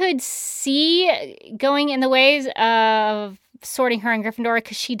 I could see going in the ways of sorting her in Gryffindor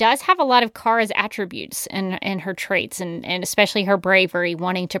because she does have a lot of Kara's attributes and her traits, and especially her bravery,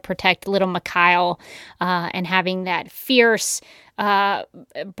 wanting to protect little Mikhail and having that fierce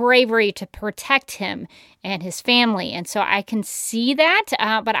bravery to protect him and his family. And so I can see that,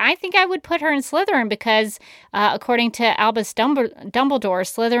 but I think I would put her in Slytherin because according to Albus Dumbledore,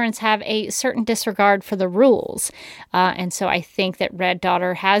 Slytherins have a certain disregard for the rules. And so I think that Red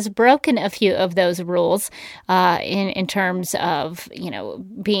Daughter has broken a few of those rules in terms of,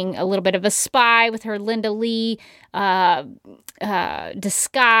 being a little bit of a spy with her Linda Lee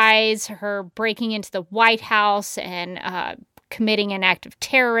disguise, her breaking into the White House and committing an act of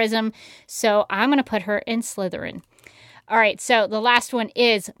terrorism. So I'm going to put her in Slytherin. All right, so the last one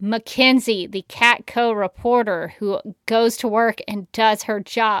is Mackenzie, the Catco reporter who goes to work and does her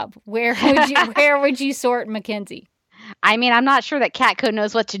job. Where would you sort Mackenzie? I mean, I'm not sure that Catco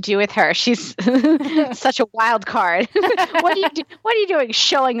knows what to do with her. She's such a wild card. What are you doing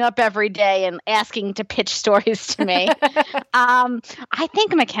showing up every day and asking to pitch stories to me? I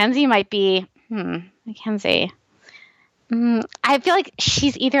think Mackenzie might be Mackenzie. I feel like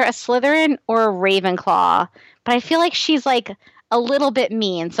she's either a Slytherin or a Ravenclaw, but I feel like she's like a little bit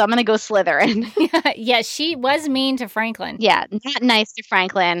mean, so I'm going to go Slytherin. Yeah, she was mean to Franklin. Yeah, not nice to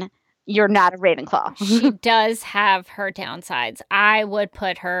Franklin. You're not a Ravenclaw. She does have her downsides. I would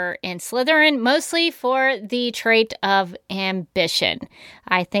put her in Slytherin, mostly for the trait of ambition.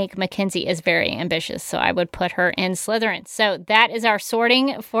 I think Mackenzie is very ambitious, so I would put her in Slytherin. So that is our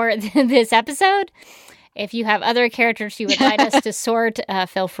sorting for this episode. If you have other characters you would like us to sort,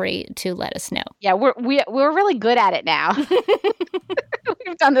 feel free to let us know. Yeah, we're really good at it now.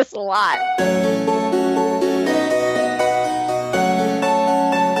 We've done this a lot.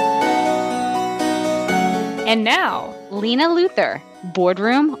 And now, Lena Luthor,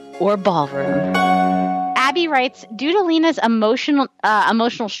 boardroom or ballroom? Abby writes, due to Lena's emotional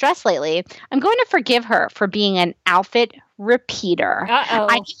stress lately, I'm going to forgive her for being an outfit repeater.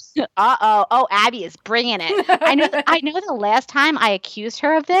 Uh-oh. Oh, Abby is bringing it. I know the last time I accused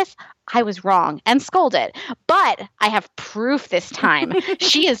her of this, I was wrong and scolded. But I have proof this time.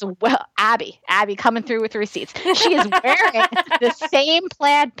 She is, Abby coming through with receipts. She is wearing the same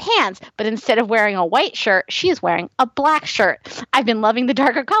plaid pants, but instead of wearing a white shirt, she is wearing a black shirt. I've been loving the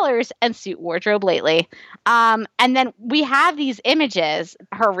darker colors and suit wardrobe lately. And then we have these images,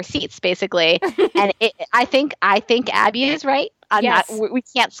 her receipts basically. And I think Abby is right. We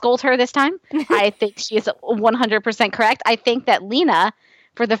can't scold her this time. I think she is 100% correct. I think that Lena,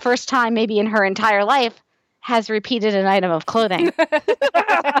 for the first time maybe in her entire life, has repeated an item of clothing.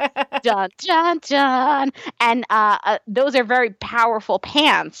 Dun, dun, dun. And those are very powerful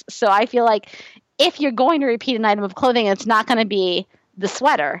pants. So I feel like if you're going to repeat an item of clothing, it's not going to be the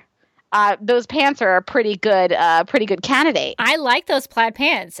sweater. Those pants are a pretty good candidate. I like those plaid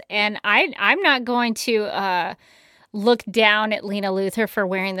pants, and I'm not going to look down at Lena Luthor for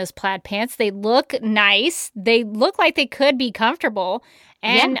wearing those plaid pants. They look nice. They look like they could be comfortable.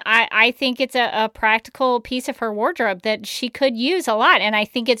 And yeah. I think it's a practical piece of her wardrobe that she could use a lot. And I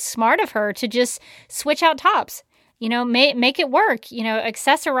think it's smart of her to just switch out tops. Make it work,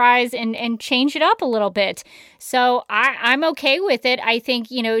 accessorize and change it up a little bit. So I'm okay with it. I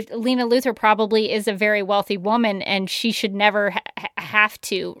think, Lena Luthor probably is a very wealthy woman and she should never have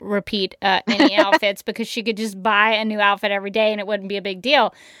to repeat any outfits because she could just buy a new outfit every day and it wouldn't be a big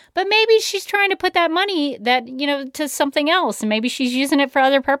deal. But maybe she's trying to put that money to something else and maybe she's using it for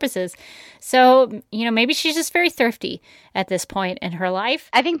other purposes. So, maybe she's just very thrifty at this point in her life.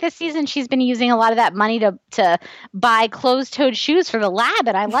 I think this season she's been using a lot of that money to buy closed-toed shoes for the lab,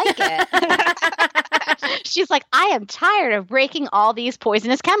 and I like it. She's like, I am tired of breaking all these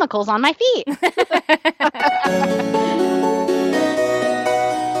poisonous chemicals on my feet.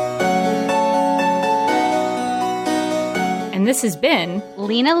 And this has been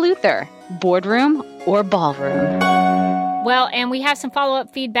Lena Luthor, Boardroom or Ballroom. Well, and we have some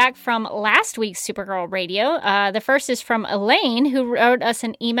follow-up feedback from last week's Supergirl Radio. The first is from Elaine, who wrote us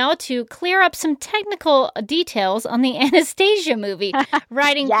an email to clear up some technical details on the Anastasia movie,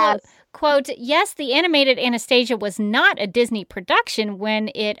 writing, yes. quote, yes, the animated Anastasia was not a Disney production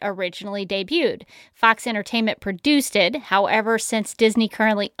when it originally debuted. Fox Entertainment produced it. However, since Disney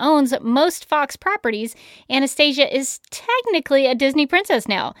currently owns most Fox properties, Anastasia is technically a Disney princess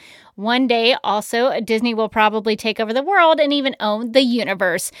now. One day, also, Disney will probably take over the world and even own the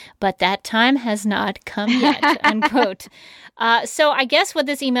universe. But that time has not come yet, unquote. So I guess what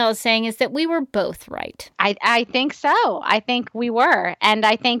this email is saying is that we were both right. I think so. I think we were. And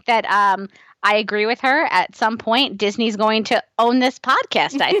I think that I agree with her. At some point, Disney's going to own this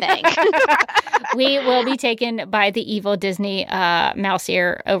podcast, I think. We will be taken by the evil Disney mouse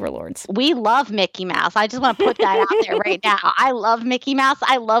ear overlords. We love Mickey Mouse. I just want to put that out there right now. I love Mickey Mouse.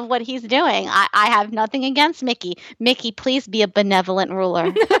 I love what he's doing. I have nothing against Mickey. Mickey, please be a benevolent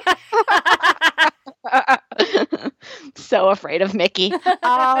ruler. So afraid of Mickey.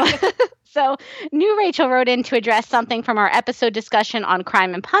 So, New Rachel wrote in to address something from our episode discussion on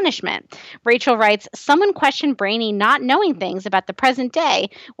crime and punishment. Rachel writes, someone questioned Brainy not knowing things about the present day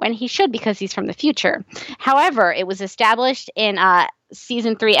when he should because he's from the future. However, it was established in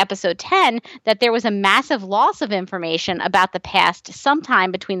Season 3, Episode 10, that there was a massive loss of information about the past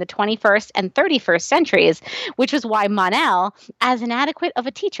sometime between the 21st and 31st centuries, which was why Mon-El, as inadequate of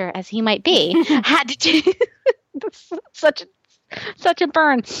a teacher as he might be, had to such a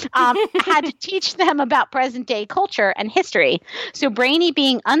burn, had to teach them about present-day culture and history. So Brainy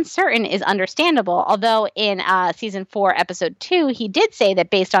being uncertain is understandable, although in Season 4, Episode 2, he did say that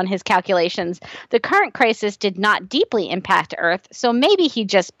based on his calculations, the current crisis did not deeply impact Earth, so maybe he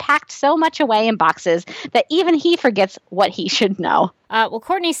just packed so much away in boxes that even he forgets what he should know. Well,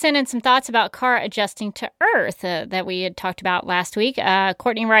 Courtney sent in some thoughts about Kara adjusting to Earth that we had talked about last week.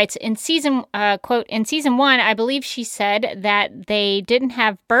 Courtney writes, quote, in season 1, I believe she said that they didn't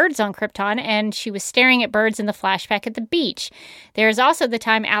have birds on Krypton and she was staring at birds in the flashback at the beach. There is also the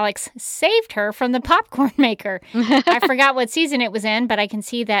time Alex saved her from the popcorn maker. I forgot what season it was in, but I can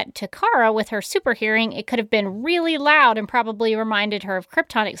see that to Kara, with her super hearing, it could have been really loud and probably reminded her of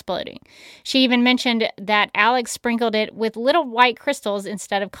Krypton exploding. She even mentioned that Alex sprinkled it with little white crystals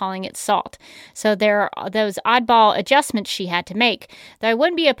instead of calling it salt. So there are those oddball adjustments she had to make, though I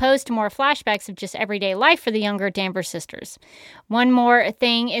wouldn't be opposed to more flashbacks of just everyday life for the younger Danvers sisters. One more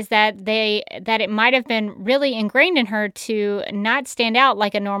thing is that it might have been really ingrained in her to not stand out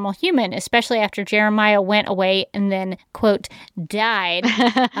like a normal human, especially after Jeremiah went away and then, quote, died.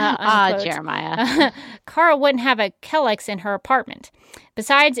 Jeremiah. Kara wouldn't have a Kellex in her apartment.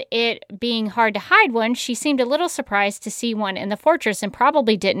 Besides it being hard to hide one, she seemed a little surprised to see one in the fortress and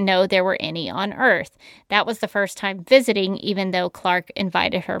probably didn't know there were any on Earth. That was the first time visiting, even though Clark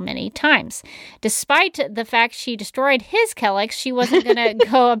invited her many times. Despite the fact she destroyed his Kellex, she wasn't going to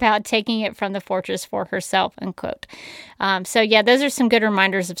go about taking it from the fortress for herself, unquote. So yeah, those are some good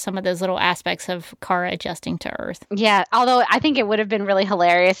reminders of some of those little aspects of Kara adjusting to Earth. Yeah, although I think it would have been really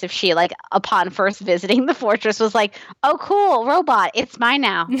hilarious if she, like, upon first visiting the fortress was like, oh, cool, robot, it's mine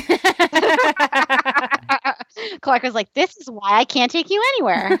now. Clark was like, this is why I can't take you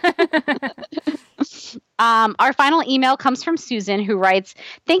anywhere. Our final email comes from Susan, who writes,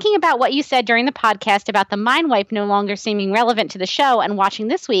 thinking about what you said during the podcast about the mind wipe no longer seeming relevant to the show and watching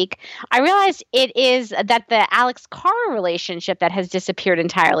this week, I realized it is that the Alex-Kara relationship that has disappeared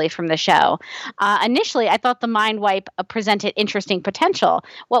entirely from the show. Initially, I thought the mind wipe presented interesting potential.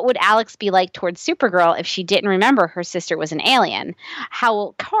 What would Alex be like towards Supergirl if she didn't remember her sister was an alien? How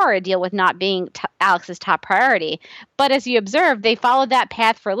will Kara deal with not being Alex's top priority? But as you observed, they followed that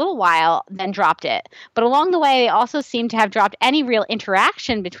path for a little while, then dropped it. But along the way, they also seem to have dropped any real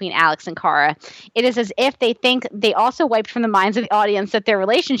interaction between Alex and Kara. It is as if they think they also wiped from the minds of the audience that their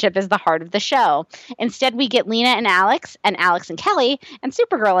relationship is the heart of the show. Instead, we get Lena and Alex and Kelly, and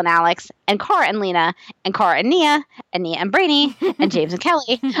Supergirl and Alex, and Kara and Lena, and Kara and Nia and Brainy, and James and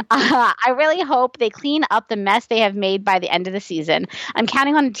Kelly. I really hope they clean up the mess they have made by the end of the season. I'm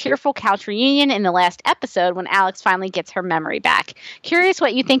counting on a tearful couch reunion in the last episode when Alex finally gets her memory back. Curious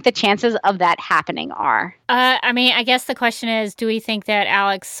what you think the chances of that happening are. I mean, I guess the question is, do we think that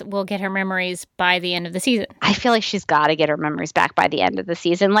Alex will get her memories by the end of the season? I feel like she's got to get her memories back by the end of the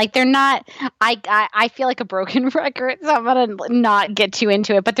season. Like, they're not, I feel like a broken record, so I'm going to not get too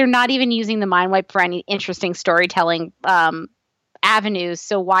into it, but they're not even using the mind wipe for any interesting storytelling avenues.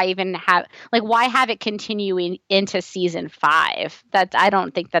 So why have it continuing into season 5? That I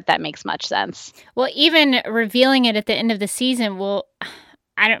don't think that makes much sense. Well, even revealing it at the end of the season will,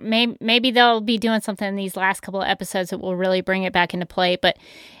 maybe they'll be doing something in these last couple of episodes that will really bring it back into play. But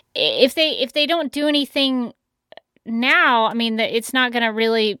if they don't do anything now, I mean, it's not going to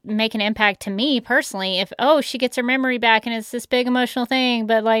really make an impact to me personally. If, she gets her memory back and it's this big emotional thing,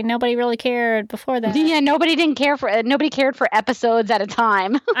 but like nobody really cared before that. Yeah, nobody cared for episodes at a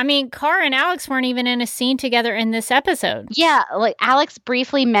time. I mean, Kara and Alex weren't even in a scene together in this episode. Yeah, like Alex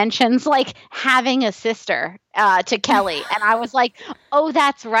briefly mentions like having a sister to Kelly, and I was like, oh,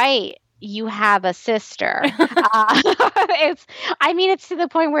 that's right. You have a sister. It's to the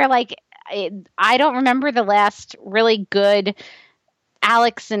point where like, I don't remember the last really good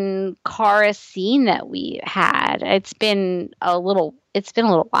Alex and Kara scene that we had. It's been a little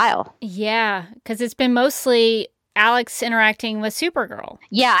while. Yeah, because it's been mostly Alex interacting with Supergirl.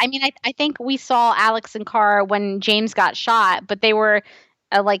 Yeah, I mean, I think we saw Alex and Kara when James got shot, but they were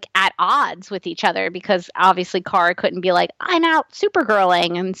like at odds with each other because obviously Kara couldn't be like, I'm out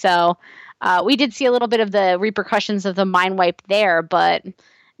Supergirling. And so we did see a little bit of the repercussions of the mind wipe there, but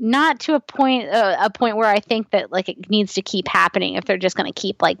not to a point where I think that like it needs to keep happening if they're just going to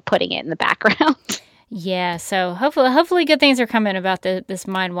keep like putting it in the background. Yeah, so hopefully good things are coming about this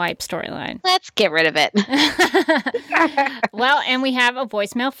mind wipe storyline. Let's get rid of it. Well, and we have a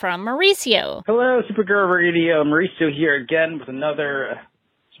voicemail from Mauricio. Hello, Supergirl Radio. Mauricio here again with another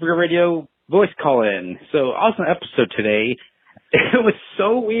Supergirl Radio voice call-in. So, awesome episode today. It was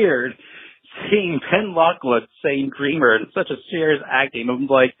so weird seeing Penn Lockwood saying Dreamer in such a serious acting. I'm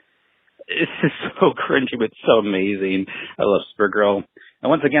like, this is so cringy, but so amazing. I love Supergirl. And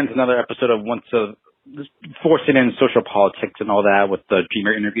once again, it's another episode of forcing in social politics and all that with the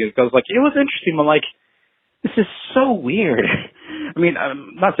Dreamer interview. I was like, it was interesting, but like, this is so weird. I mean,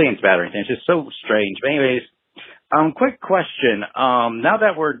 I'm not saying it's bad or anything. It's just so strange. But anyways, quick question. Now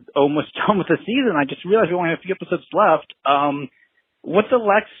that we're almost done with the season, I just realized we only have a few episodes left. With the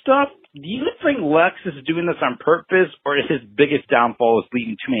Lex stuff, do you think Lex is doing this on purpose, or is his biggest downfall is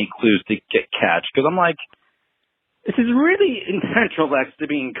leaving too many clues to get catch? Because I'm like, this is really intentional Lex to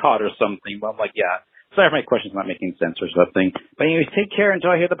being caught or something. But I'm like, yeah. Sorry if my question's not making sense or something. But anyways, take care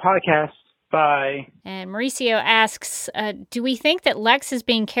until I hear the podcast. Bye. And Mauricio asks, do we think that Lex is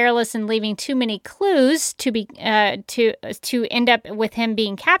being careless and leaving too many clues to end up with him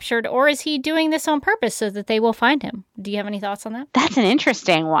being captured, or is he doing this on purpose so that they will find him? Do you have any thoughts on that? That's an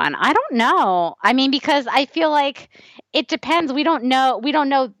interesting one. I don't know. I mean, because I feel like it depends. We don't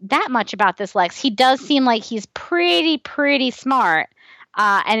know that much about this Lex. He does seem like he's pretty smart,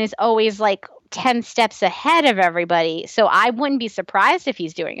 and is always like 10 steps ahead of everybody. So I wouldn't be surprised if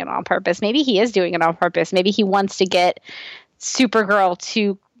he's doing it on purpose. Maybe he is doing it on purpose. Maybe he wants to get Supergirl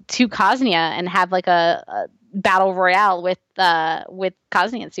to Kosnia and have like a battle royale with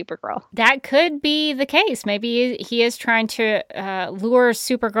Kazi and Supergirl. That could be the case. Maybe he is trying to lure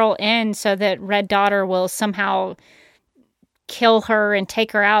Supergirl in so that Red Daughter will somehow kill her and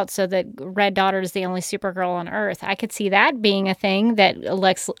take her out so that Red Daughter is the only Supergirl on Earth. I could see that being a thing that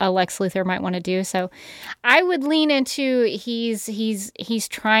Lex Luthor might want to do. So I would lean into he's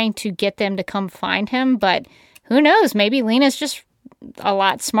trying to get them to come find him, but who knows? Maybe Lena's just a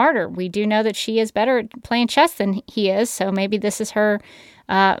lot smarter. We do know that she is better at playing chess than he is, so maybe this is her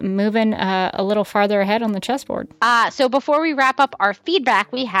moving a little farther ahead on the chessboard. So before we wrap up our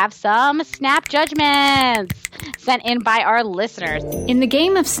feedback, we have some Snap Judgments sent in by our listeners. In the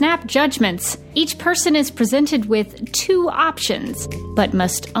game of Snap Judgments, each person is presented with 2 options, but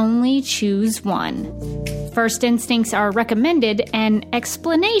must only choose one. First instincts are recommended, and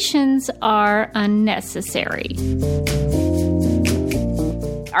explanations are unnecessary.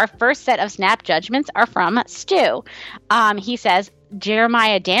 Our first set of Snap Judgments are from Stu. He says,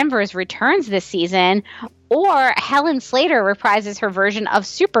 Jeremiah Danvers returns this season, or Helen Slater reprises her version of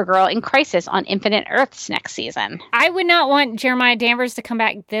Supergirl in Crisis on Infinite Earths next season. I would not want Jeremiah Danvers to come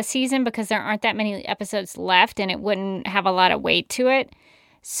back this season because there aren't that many episodes left and it wouldn't have a lot of weight to it.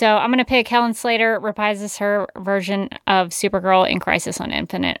 So I'm going to pick Helen Slater reprises her version of Supergirl in Crisis on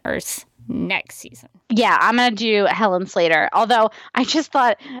Infinite Earths next season. Yeah, I'm going to do Helen Slater. Although I just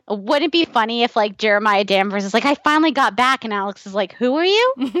thought, wouldn't it be funny if like Jeremiah Danvers is like, I finally got back, and Alex is like, who are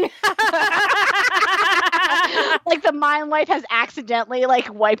you? Like the Mind Wipe has accidentally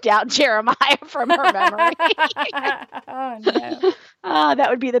like wiped out Jeremiah from her memory. Oh no. Oh, that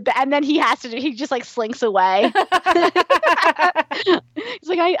would be the best. And then he just like slinks away. He's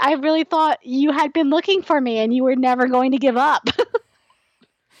like, I really thought you had been looking for me and you were never going to give up.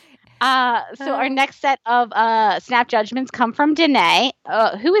 So our next set of Snap Judgments come from Danae.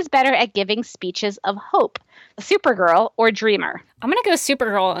 Who is better at giving speeches of hope, Supergirl or Dreamer? I'm going to go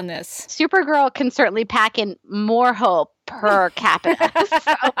Supergirl on this. Supergirl can certainly pack in more hope per capita.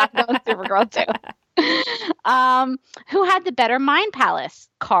 So I'm going Supergirl too. Who had the better mind palace,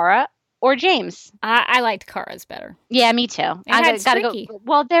 Kara or James? I liked Kara's better. Yeah, me too. I gotta go.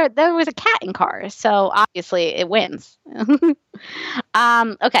 Well, there was a cat in Kara, so obviously it wins.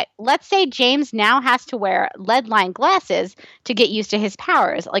 Okay, let's say James now has to wear lead-lined glasses to get used to his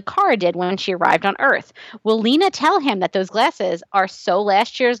powers, like Kara did when she arrived on Earth. Will Lena tell him that those glasses are so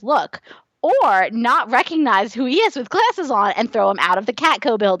last year's look, or not recognize who he is with glasses on and throw him out of the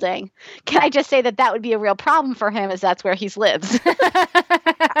Catco building? Can I just say that would be a real problem for him, as that's where he lives?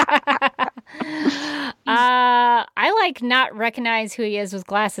 I like not recognize who he is with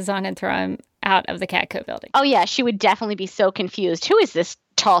glasses on and throw him out of the Catco building. Oh yeah, she would definitely be so confused. Who is this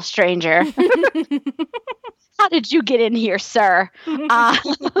tall stranger? How did you get in here, sir?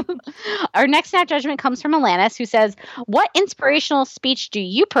 Our next Snap Judgment comes from Alanis, who says, what inspirational speech do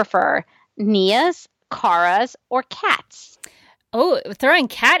you prefer? Nia's, Kara's, or Kat's? Oh, throwing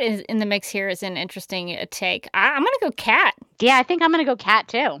Kat in the mix here is an interesting take. I'm going to go Kat. Yeah, I think I'm going to go Kat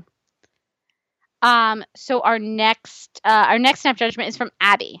too. So our next Snap Judgment is from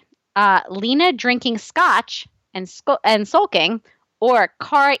Abby. Lena drinking scotch and sulking, or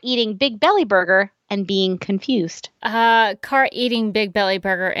Kara eating Big Belly Burger and being confused? Kara eating Big Belly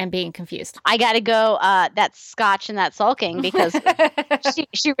Burger and being confused. I got to go that scotch and that sulking, because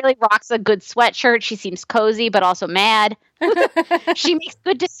she really rocks a good sweatshirt. She seems cozy, but also mad. She makes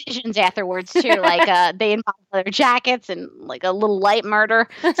good decisions afterwards, too. Like they involve leather jackets and like a little light murder.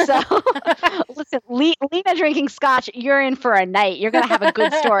 So listen, Lena drinking scotch, you're in for a night. You're going to have a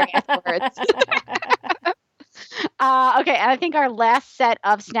good story afterwards. Okay, and I think our last set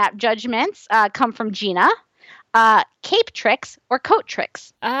of Snap Judgments come from Gina. Cape tricks or coat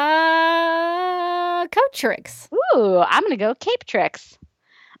tricks? Coat tricks. Ooh, I'm gonna go cape tricks.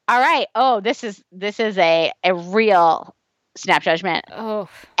 All right. Oh, this is a real Snap Judgment. Oh,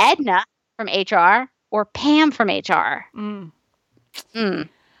 Edna from HR or Pam from HR?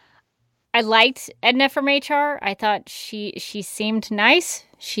 I liked Edna from HR. I thought she seemed nice.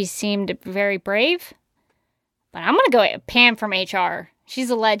 She seemed very brave. But I'm going to go Pam from HR. She's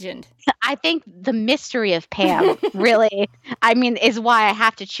a legend. I think the mystery of Pam really, is why I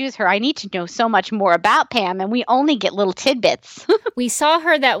have to choose her. I need to know so much more about Pam, and we only get little tidbits. We saw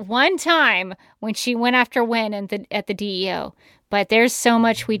her that one time when she went after Wynn at the DEO, but there's so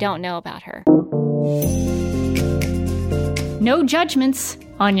much we don't know about her. No judgments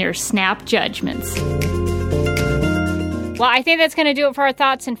on your Snap Judgments. Well, I think that's going to do it for our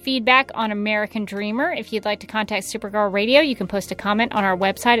thoughts and feedback on American Dreamer. If you'd like to contact Supergirl Radio, you can post a comment on our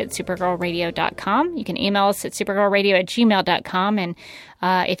website at supergirlradio.com. You can email us at supergirlradio@gmail.com. And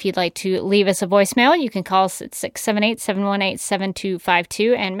If you'd like to leave us a voicemail, you can call us at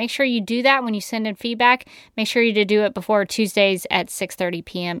 678-718-7252. And make sure you do that when you send in feedback. Make sure you do it before Tuesdays at 6:30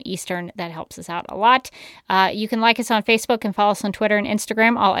 p.m. Eastern. That helps us out a lot. You can like us on Facebook and follow us on Twitter and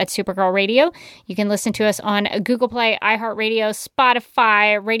Instagram, all at Supergirl Radio. You can listen to us on Google Play, iHeartRadio,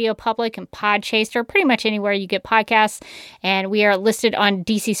 Spotify, Radio Public, and Podchaser, pretty much anywhere you get podcasts. And we are listed on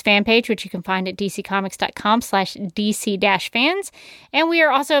DC's fan page, which you can find at dccomics.com/DC-fans. And we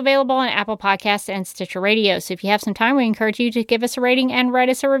are also available on Apple Podcasts and Stitcher Radio. So if you have some time, we encourage you to give us a rating and write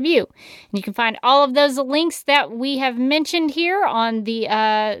us a review. And you can find all of those links that we have mentioned here on the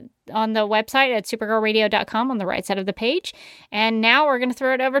website at supergirlradio.com on the right side of the page. And now we're going to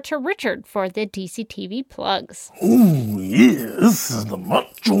throw it over to Richard for the DC TV plugs. Oh, yeah, this is the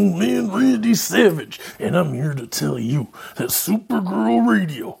Macho Man Randy Savage, and I'm here to tell you that Supergirl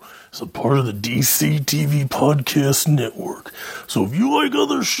Radio is a part of the DC TV Podcast Network. So if you like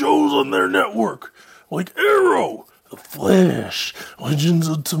other shows on their network, like Arrow, The Flash, Legends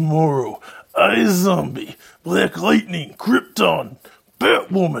of Tomorrow, iZombie, Black Lightning, Krypton,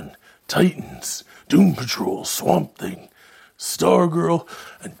 Batwoman, Titans, Doom Patrol, Swamp Thing, Stargirl,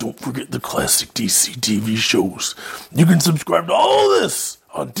 and don't forget the classic DC TV shows. You can subscribe to all this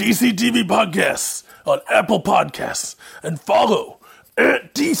on DC TV Podcasts on Apple Podcasts and follow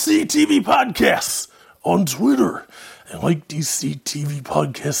at DC TV Podcasts on Twitter and like DC TV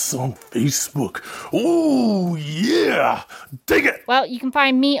Podcasts on Facebook. Oh, yeah. Dig it. Well, you can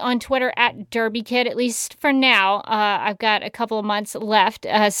find me on Twitter at DerbyKid, at least for now. I've got a couple of months left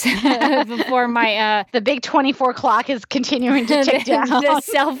before my... the big 24 clock is continuing to tick down. The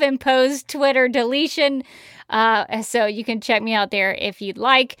self-imposed Twitter deletion. So you can check me out there if you'd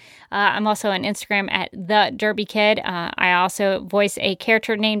like. I'm also on Instagram at The Derby Kid. I also voice a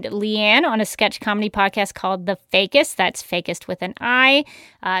character named Leanne on a sketch comedy podcast called The Fakest. That's Fakest with an I.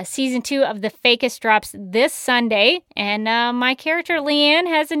 Season 2 of The Fakest drops this Sunday, and my character Leanne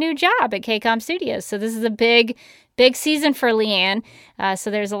has a new job at KCOM Studios. So this is a big season for Leanne.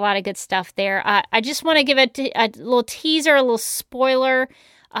 So there's a lot of good stuff there. I just want to give a little teaser, a little spoiler,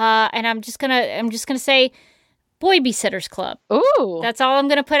 and I'm just gonna say, Boy Babysitters Club. Ooh. That's all I'm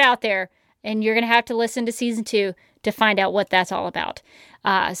going to put out there. And you're going to have to listen to season 2 to find out what that's all about.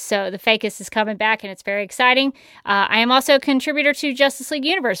 So The Fakest is coming back, and it's very exciting. I am also a contributor to Justice League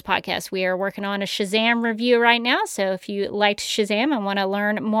Universe podcast. We are working on a Shazam review right now. So if you liked Shazam and want to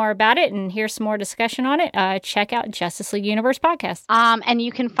learn more about it and hear some more discussion on it, check out Justice League Universe podcast. And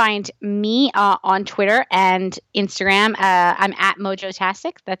you can find me on Twitter and Instagram. I'm at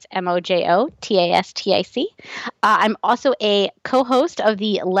Mojotastic. That's MOJOTASTIC. I'm also a co-host of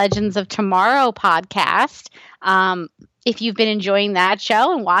the Legends of Tomorrow podcast. If you've been enjoying that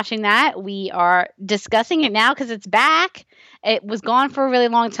show and watching that, we are discussing it now because it's back. It was gone for a really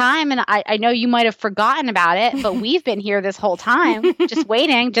long time, and I know you might have forgotten about it, but we've been here this whole time, just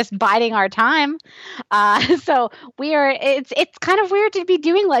waiting, just biding our time. So we are. It's kind of weird to be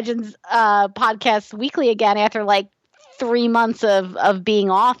doing Legends podcasts weekly again after like 3 months of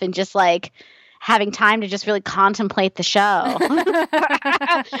being off and just like having time to just really contemplate the show.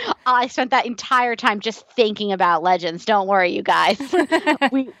 I spent that entire time just thinking about Legends. Don't worry, you guys.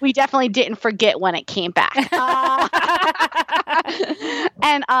 We definitely didn't forget when it came back.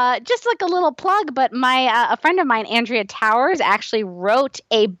 And just like a little plug, but a friend of mine, Andrea Towers, actually wrote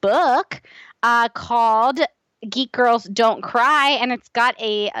a book called Geek Girls Don't Cry, and it's got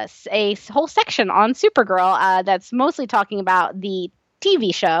a whole section on Supergirl that's mostly talking about the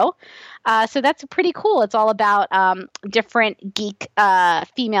TV show. So that's pretty cool. It's all about different geek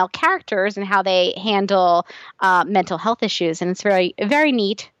female characters and how they handle mental health issues, and it's very, very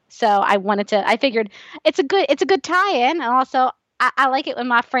neat. So I figured it's a good tie-in, and also I like it when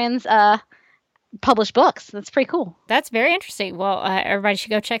my friends publish books. That's pretty cool. That's very interesting. Well, everybody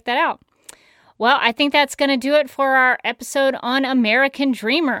should go check that out. Well, I think that's going to do it for our episode on American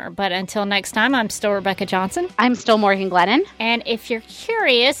Dreamer. But until next time, I'm still Rebecca Johnson. I'm still Morgan Glennon. And if you're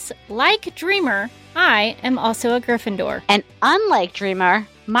curious, like Dreamer, I am also a Gryffindor. And unlike Dreamer,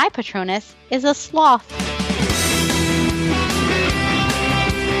 my Patronus is a sloth.